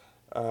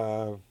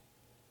 Uh,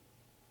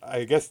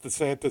 I guess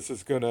DeSantis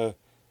is going to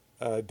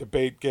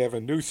debate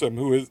Gavin Newsom,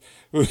 who,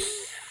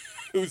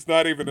 who's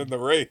not even in the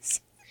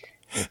race.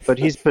 but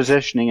he's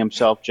positioning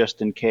himself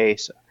just in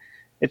case.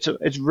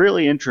 It's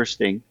really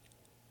interesting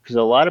because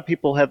a lot of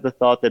people have the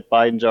thought that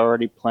Biden's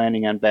already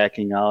planning on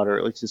backing out, or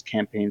at least his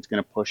campaign's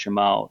going to push him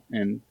out,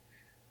 and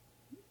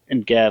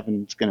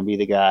Gavin's going to be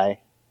the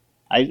guy.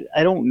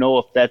 I don't know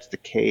if that's the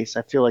case.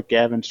 I feel like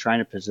Gavin's trying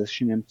to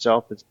position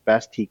himself as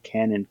best he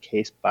can in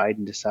case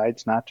Biden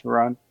decides not to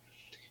run.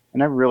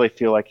 And I really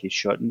feel like he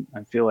shouldn't.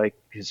 I feel like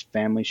his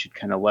family should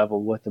kind of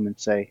level with him and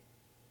say,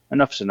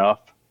 enough's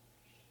enough.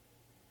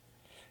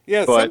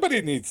 Yeah, But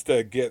somebody needs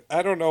to get.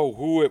 I don't know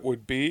who it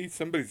would be.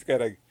 Somebody's got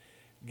to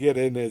get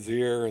in his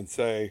ear and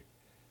say.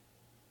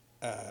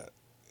 Uh,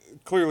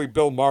 Clearly,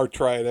 Bill Maher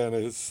tried in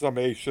his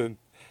summation,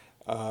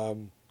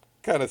 um,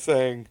 kind of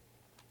saying,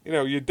 you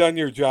know, you've done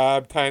your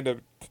job. Time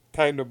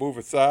to move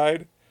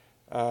aside.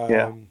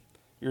 yeah, Um,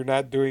 you're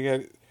not doing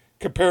it.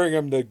 Comparing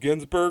him to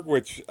Ginsburg,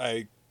 which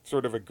I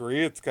sort of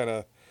agree. It's kind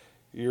of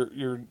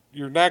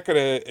you're not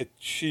going to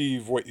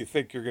achieve what you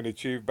think you're going to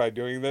achieve by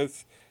doing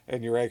this,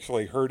 and you're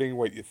actually hurting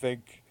what you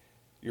think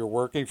you're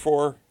working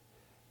for.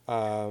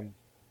 Um,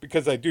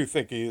 because I do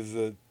think he is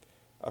a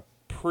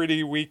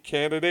pretty weak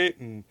candidate,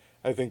 and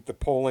I think the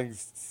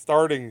polling's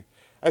starting.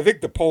 I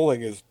think the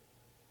polling is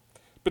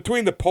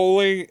between the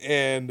polling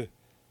and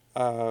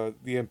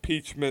the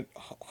impeachment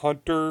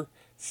Hunter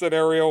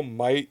scenario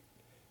might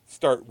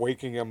start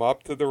waking him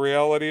up to the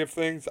reality of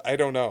things. I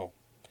don't know.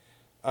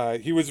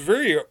 He was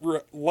very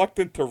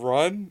reluctant to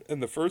run in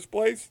the first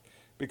place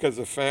because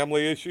of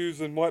family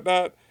issues and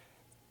whatnot.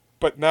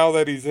 But now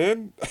that he's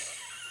in,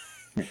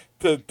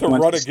 to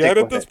wants run to stick again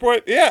at with this it.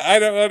 point, yeah, I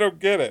don't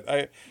get it.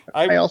 I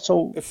I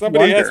also if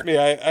somebody asked wonder. me,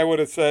 I would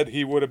have said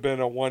he would have been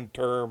a one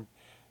term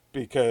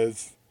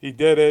because he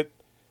did it.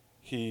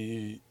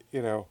 He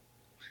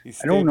he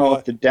I don't know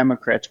if stabilized. the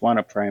Democrats want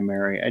a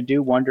primary. I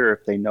do wonder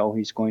if they know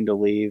he's going to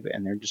leave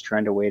and they're just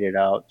trying to wait it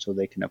out so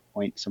they can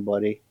appoint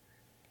somebody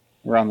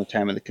around the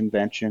time of the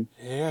convention.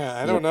 Yeah,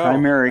 I Because a don't know.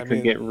 primary I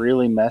could mean, get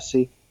really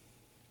messy.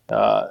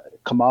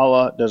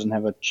 Kamala doesn't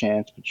have a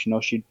chance, but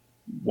she'd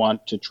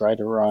want to try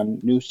to run.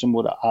 Newsom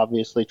would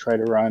obviously try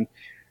to run,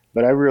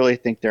 but I really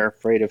think they're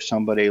afraid of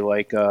somebody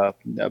like a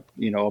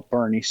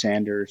Bernie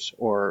Sanders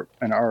or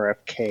an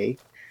RFK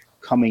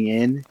coming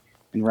in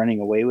and running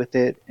away with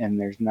it, and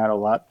there's not a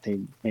lot they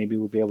maybe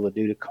would be able to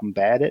do to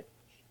combat it.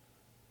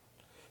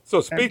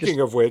 so I'm just speaking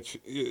of which,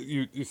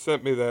 you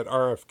sent me that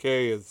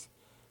RFK is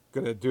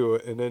going to do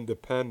an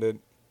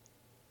independent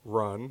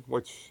run,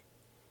 which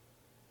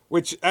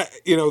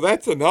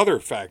that's another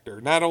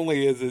factor. Not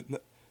only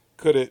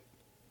could it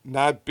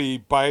not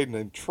be Biden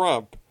and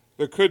Trump,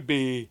 there could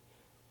be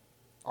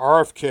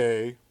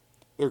RFK,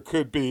 there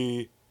could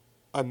be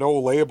a no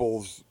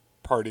labels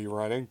party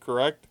running,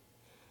 correct?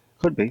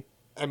 Could be.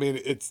 I mean,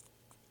 it,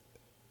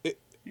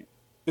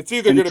 it's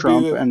either And going to be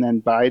Trump, the and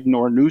then Biden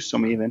or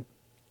Newsom even.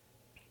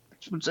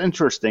 What's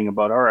interesting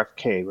about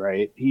RFK,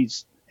 right?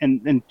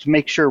 And to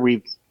make sure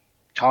we've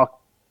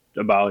talked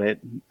about it,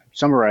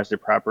 summarized it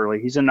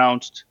properly, he's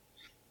announced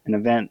an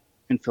event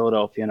in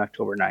Philadelphia on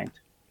October 9th.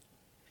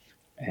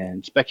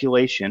 And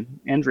speculation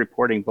and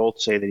reporting both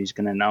say that he's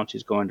going to announce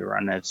he's going to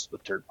run as the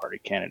third party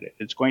candidate.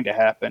 It's going to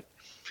happen.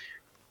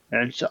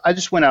 And so I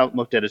just went out and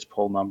looked at his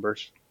poll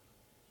numbers.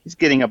 He's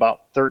getting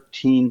about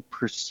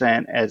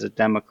 13% as a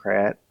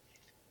Democrat,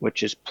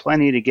 which is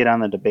plenty to get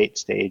on the debate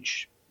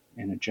stage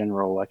in a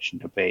general election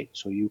debate.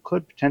 So you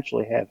could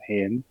potentially have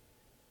him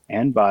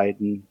and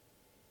Biden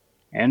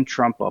and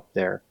Trump up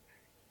there.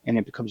 And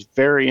it becomes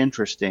very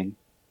interesting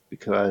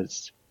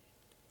because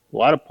a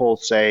lot of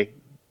polls say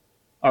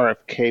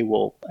RFK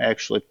will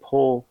actually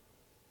pull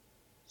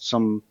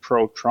some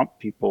pro-Trump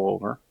people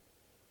over,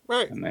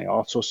 right. and they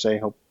also say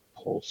he'll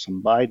pull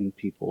some Biden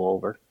people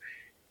over,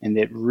 and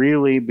it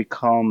really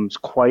becomes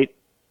quite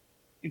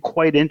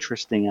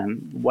interesting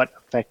on what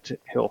effect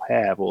he'll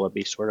have. Will it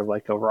be sort of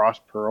like a Ross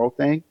Perot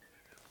thing?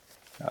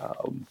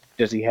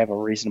 Does he have a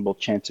reasonable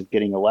chance of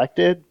getting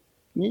elected?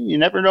 You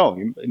never know.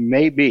 It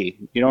may be.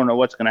 You don't know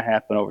what's going to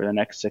happen over the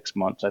next 6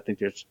 months. I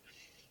think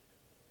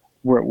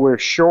we're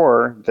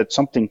sure that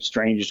something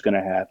strange is going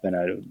to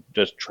happen.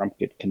 Does Trump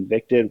get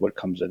convicted? What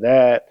comes of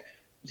that?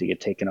 Does he get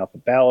taken off the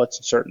ballots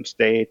in certain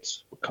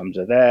states? What comes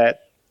of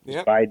that? Does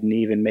Yep. Biden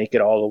even make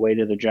it all the way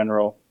to the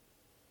general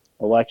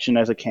election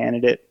as a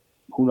candidate?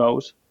 Who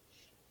knows?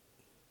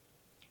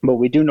 But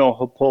we do know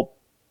he'll pull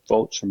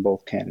votes from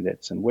both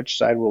candidates. And which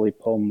side will he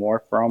pull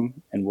more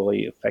from? And will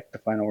he affect the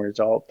final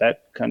result?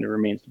 That kind of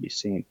remains to be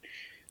seen.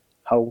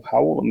 How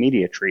will the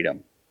media treat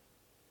him?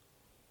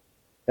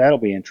 That'll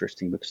be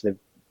interesting because they've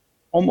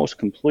almost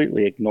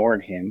completely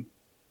ignored him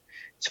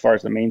as far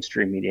as the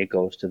mainstream media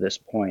goes to this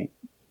point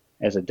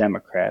as a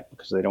Democrat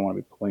because they don't want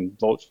to be pulling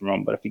votes from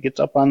him. But if he gets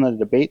up on the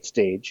debate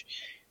stage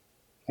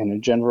in a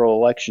general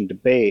election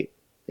debate,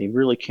 they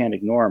really can't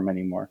ignore him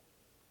anymore.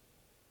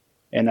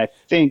 And I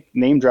think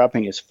name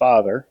dropping his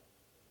father,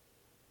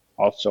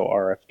 also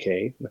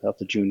RFK, without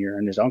the junior,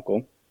 and his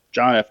uncle,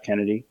 John F.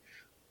 Kennedy,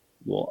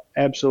 will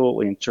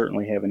absolutely and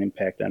certainly have an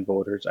impact on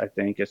voters, I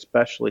think,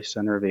 especially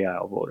center of the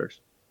aisle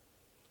voters.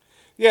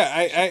 Yeah,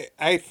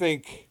 I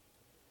think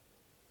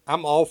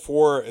I'm all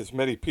for as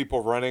many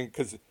people running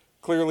because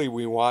clearly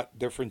we want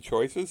different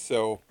choices.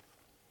 So,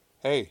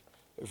 hey,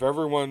 if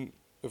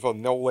a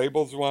No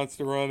Labels wants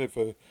to run, if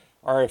a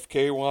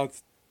RFK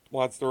wants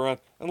to run,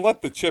 and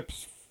let the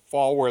chips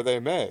fall where they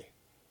may.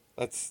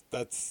 That's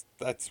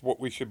what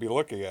we should be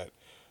looking at.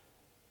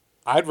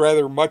 I'd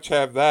rather much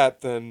have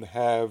that than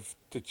have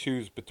to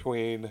choose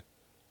between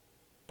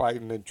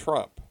Biden and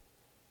Trump.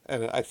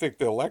 And I think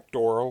the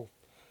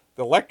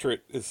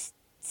electorate is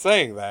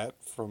saying that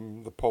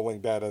from the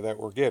polling data that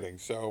we're getting.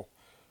 So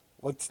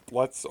let's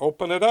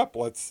open it up.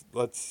 Let's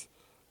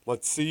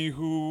see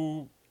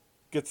who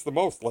gets the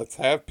most. Let's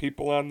have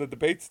people on the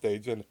debate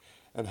stage and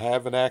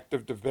have an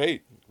active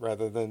debate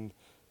rather than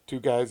two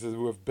guys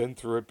who have been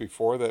through it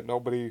before that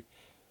nobody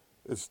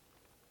is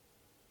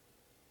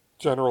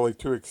generally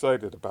too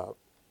excited about.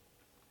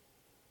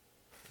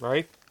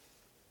 Right?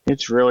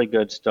 It's really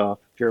good stuff.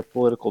 If you're a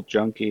political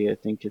junkie, I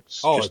think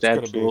it's Oh, just it's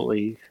going to be.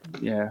 absolutely,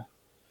 yeah,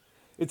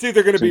 It's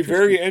either going to it's be interesting.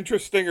 very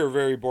interesting or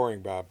very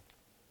boring, Bob.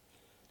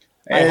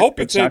 I hope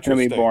it's It's not going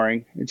to be interesting.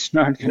 boring. It's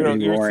not going to be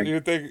boring. You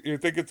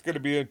think it's going to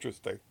be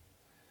interesting?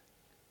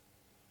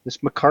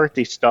 This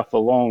McCarthy stuff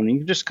alone, you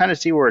can just kind of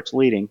see where it's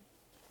leading.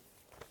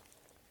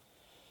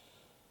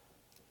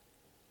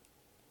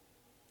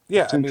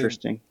 Yeah, It's I mean,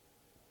 interesting.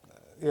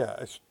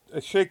 yeah, a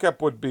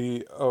shakeup would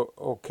be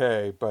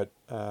okay, but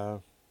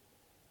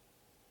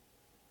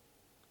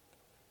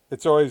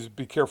it's always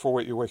be careful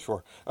what you wish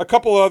for. A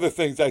couple of other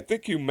things. I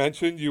think you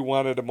mentioned you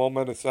wanted a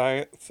moment of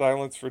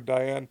silence for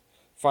Dianne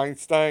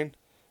Feinstein.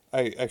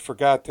 I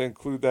forgot to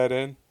include that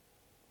in.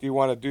 Do you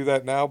want to do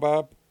that now,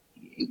 Bob?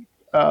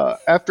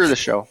 After the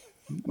show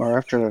or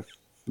after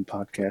the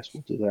podcast,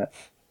 we'll do that.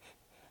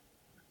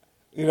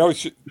 You know,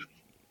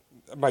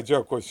 my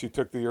joke was she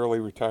took the early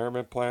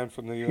retirement plan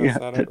from the U.S. Yeah,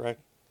 Senate, right?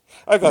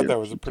 I thought you, that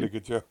was a pretty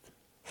good joke.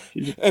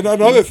 you, And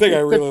another thing I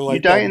get good, really you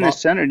liked die that in the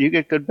Senate, you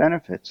get good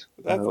benefits,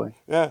 by the that's way.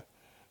 yeah.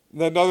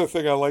 Another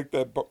thing I liked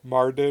that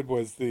Marr did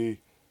was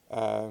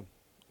uh,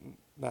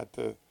 not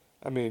to,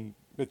 I mean,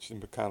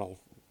 McConnell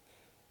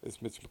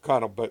is Mitch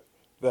McConnell, but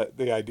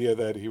the idea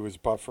that he was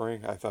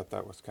buffering, I thought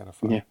that was kind of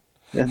Yeah, funny.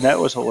 and that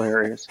was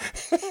hilarious.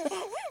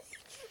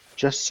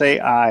 Just say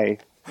I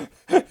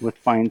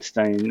with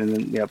Feinstein, and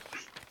then yep,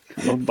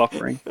 a little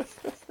buffering.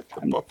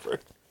 Time,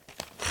 Buffering.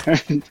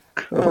 time to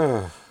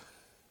go.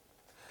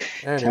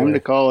 Time to Anyway,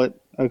 call it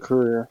a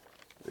career.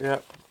 yeah,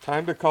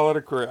 time to call it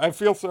a career. I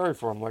feel sorry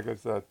for him, like I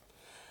said.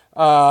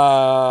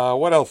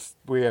 What else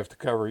do we have to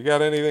cover? You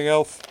got anything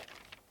else?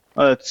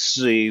 Let's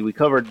see. We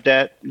covered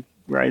debt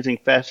rising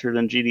faster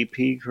than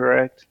GDP,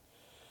 correct?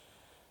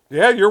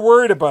 Yeah, you're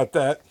worried about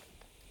that.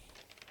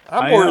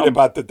 I'm I worried am.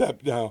 about the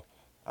debt now.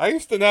 I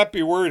used to not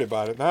be worried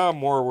about it. Now I'm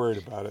more worried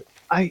about it.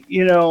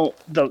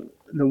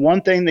 The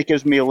one thing that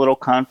gives me a little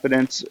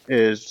confidence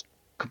is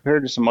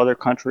compared to some other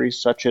countries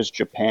such as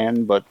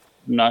Japan, but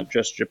not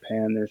just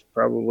Japan, there's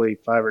probably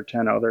 5 or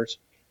 10 others.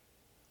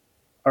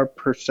 Our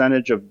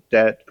percentage of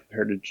debt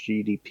compared to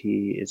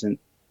GDP isn't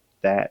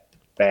that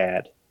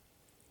bad.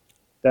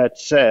 That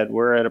said,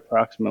 we're at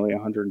approximately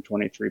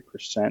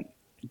 123%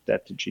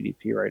 debt to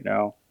GDP right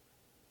now.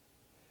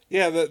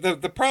 Yeah,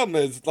 the problem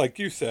is, like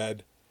you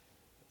said,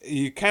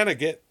 you kind of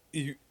get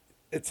you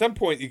at some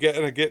point you get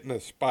in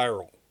a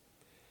spiral,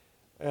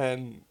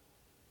 and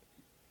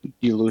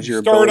You lose you your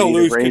start to ability to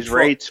lose raise control.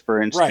 rates,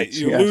 for Right, instance.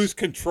 you Yes. lose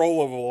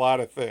control of a lot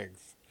of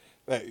things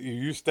that you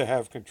used to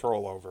have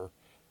control over.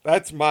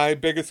 That's my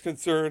biggest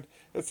concern.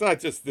 It's not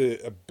just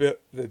the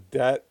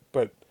debt,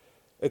 but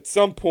at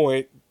some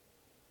point,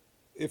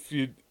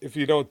 if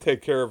you don't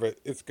take care of it,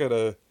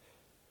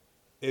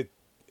 it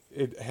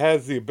it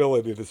has the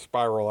ability to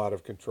spiral out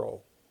of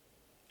control.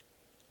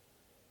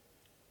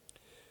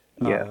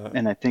 Yeah, Uh,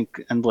 and I think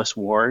endless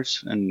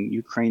wars and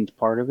Ukraine's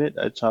part of it.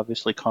 It's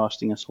obviously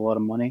costing us a lot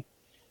of money,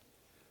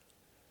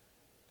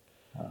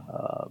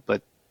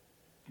 but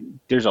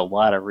there's a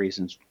lot of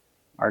reasons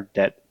our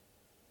debt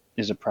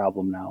is a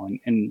problem now.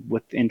 And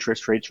with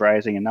interest rates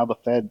rising, and now the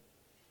Fed,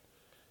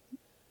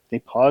 they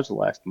paused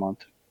last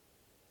month,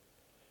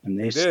 and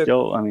they they did.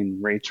 still, I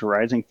mean, rates are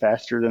rising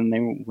faster than they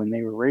when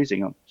they were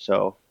raising them.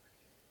 So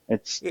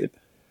It, it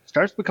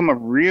starts to become a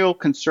real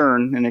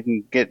concern, and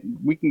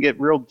we can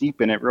get real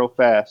deep in it real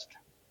fast.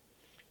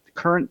 The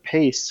current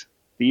pace,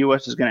 the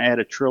U.S. is going to add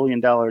 $1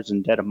 trillion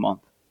in debt a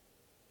month.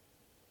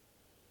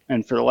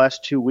 And for the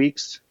last 2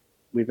 weeks,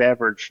 we've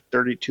averaged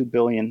 32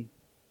 billion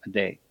a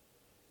day.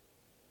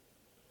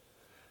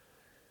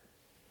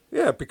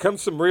 yeah, it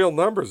becomes some real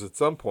numbers at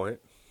some point.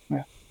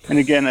 Yeah. And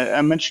again,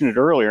 I mentioned it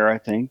earlier, I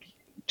think,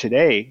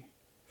 today,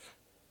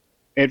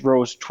 it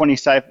rose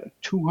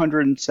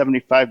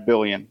 275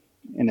 billion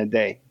in a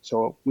day.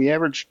 So we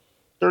averaged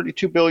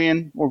 32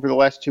 billion over the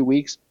last 2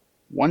 weeks.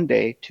 One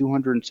day,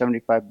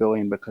 275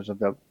 billion because of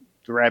the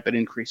rapid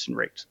increase in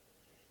rates.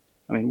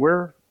 I mean,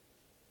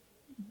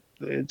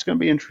 it's going to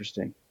be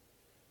interesting.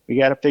 We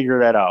got to figure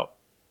that out.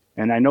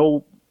 And I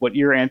know what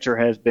your answer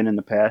has been in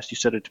the past. You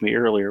said it to me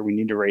earlier. We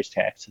need to raise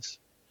taxes.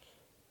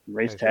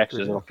 Raise I think we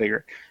taxes, I'll do. figure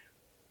it.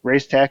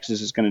 Raise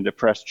taxes is going to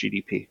depress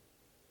GDP.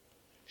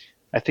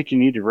 I think you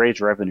need to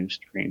raise revenue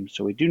streams.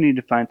 So we do need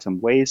to find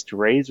some ways to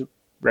raise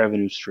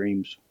revenue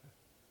streams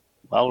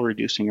while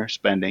reducing our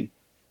spending.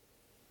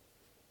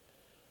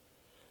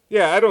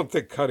 Yeah, I don't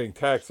think cutting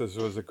taxes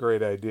was a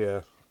great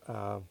idea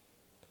um,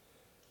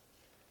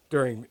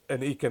 during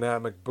an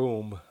economic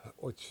boom,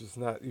 which is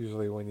not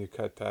usually when you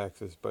cut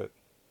taxes, but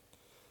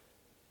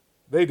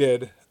they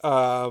did.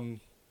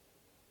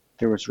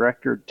 There was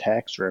record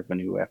tax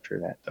revenue after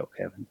that, though,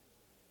 Kevin.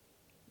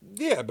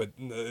 Yeah, but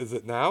is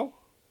it now?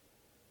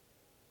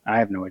 I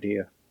have no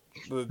idea.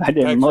 The, I the didn't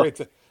tax look.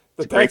 rates, the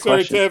It's a great tax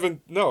rates question.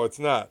 haven't. No, it's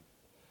not.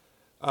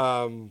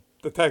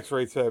 The tax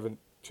rates haven't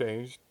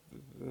changed,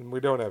 and we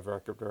don't have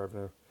record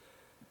revenue.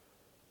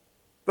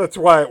 That's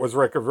why it was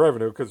record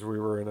revenue because we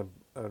were in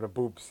a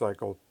boom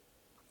cycle.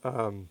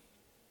 Um,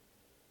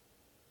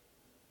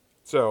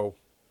 so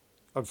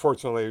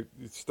unfortunately,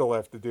 you still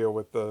have to deal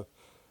with the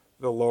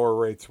lower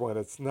rates when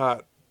it's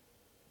not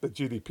the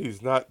GDP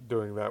is not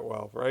doing that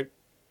well, right?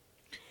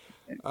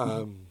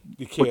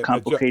 You What can't adjust.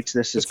 complicates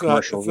this is It's not.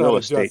 commercial It's not real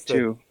estate, adjusted.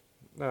 too.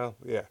 No,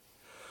 yeah.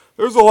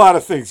 There's a lot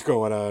of things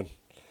going on,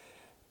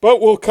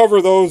 but we'll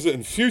cover those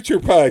in future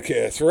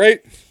podcasts,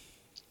 right?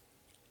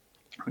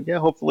 Yeah,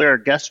 hopefully our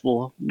guests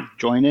will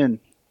join in,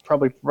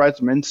 probably provide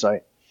some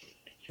insight.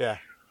 Yeah,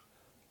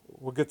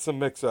 we'll get some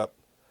mix up.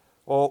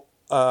 Well,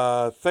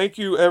 thank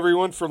you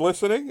everyone for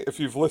listening. If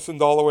you've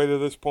listened all the way to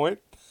this point,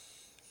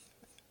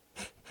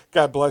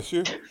 God bless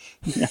you.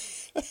 Yeah.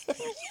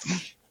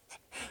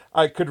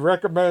 I could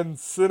recommend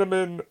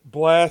Cinnamon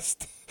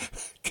Blast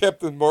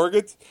Captain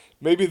Morgan's.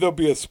 Maybe they'll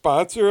be a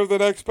sponsor of the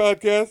next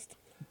podcast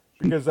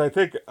because I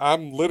think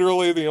I'm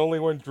literally the only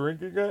one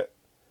drinking it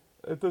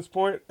at this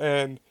point,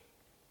 and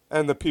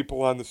the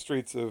people on the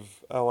streets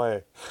of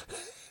L.A.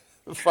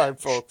 The fine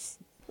folks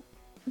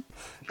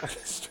on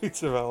the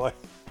streets of L.A.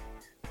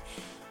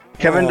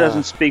 Kevin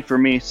doesn't speak for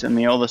me. Send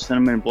me all the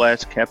Cinnamon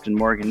Blast Captain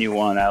Morgan you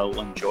want. I will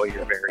enjoy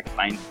your very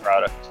fine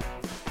product.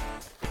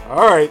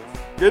 All right.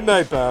 Good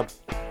night, Bob.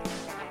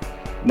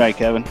 Night,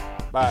 Kevin.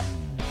 Bye.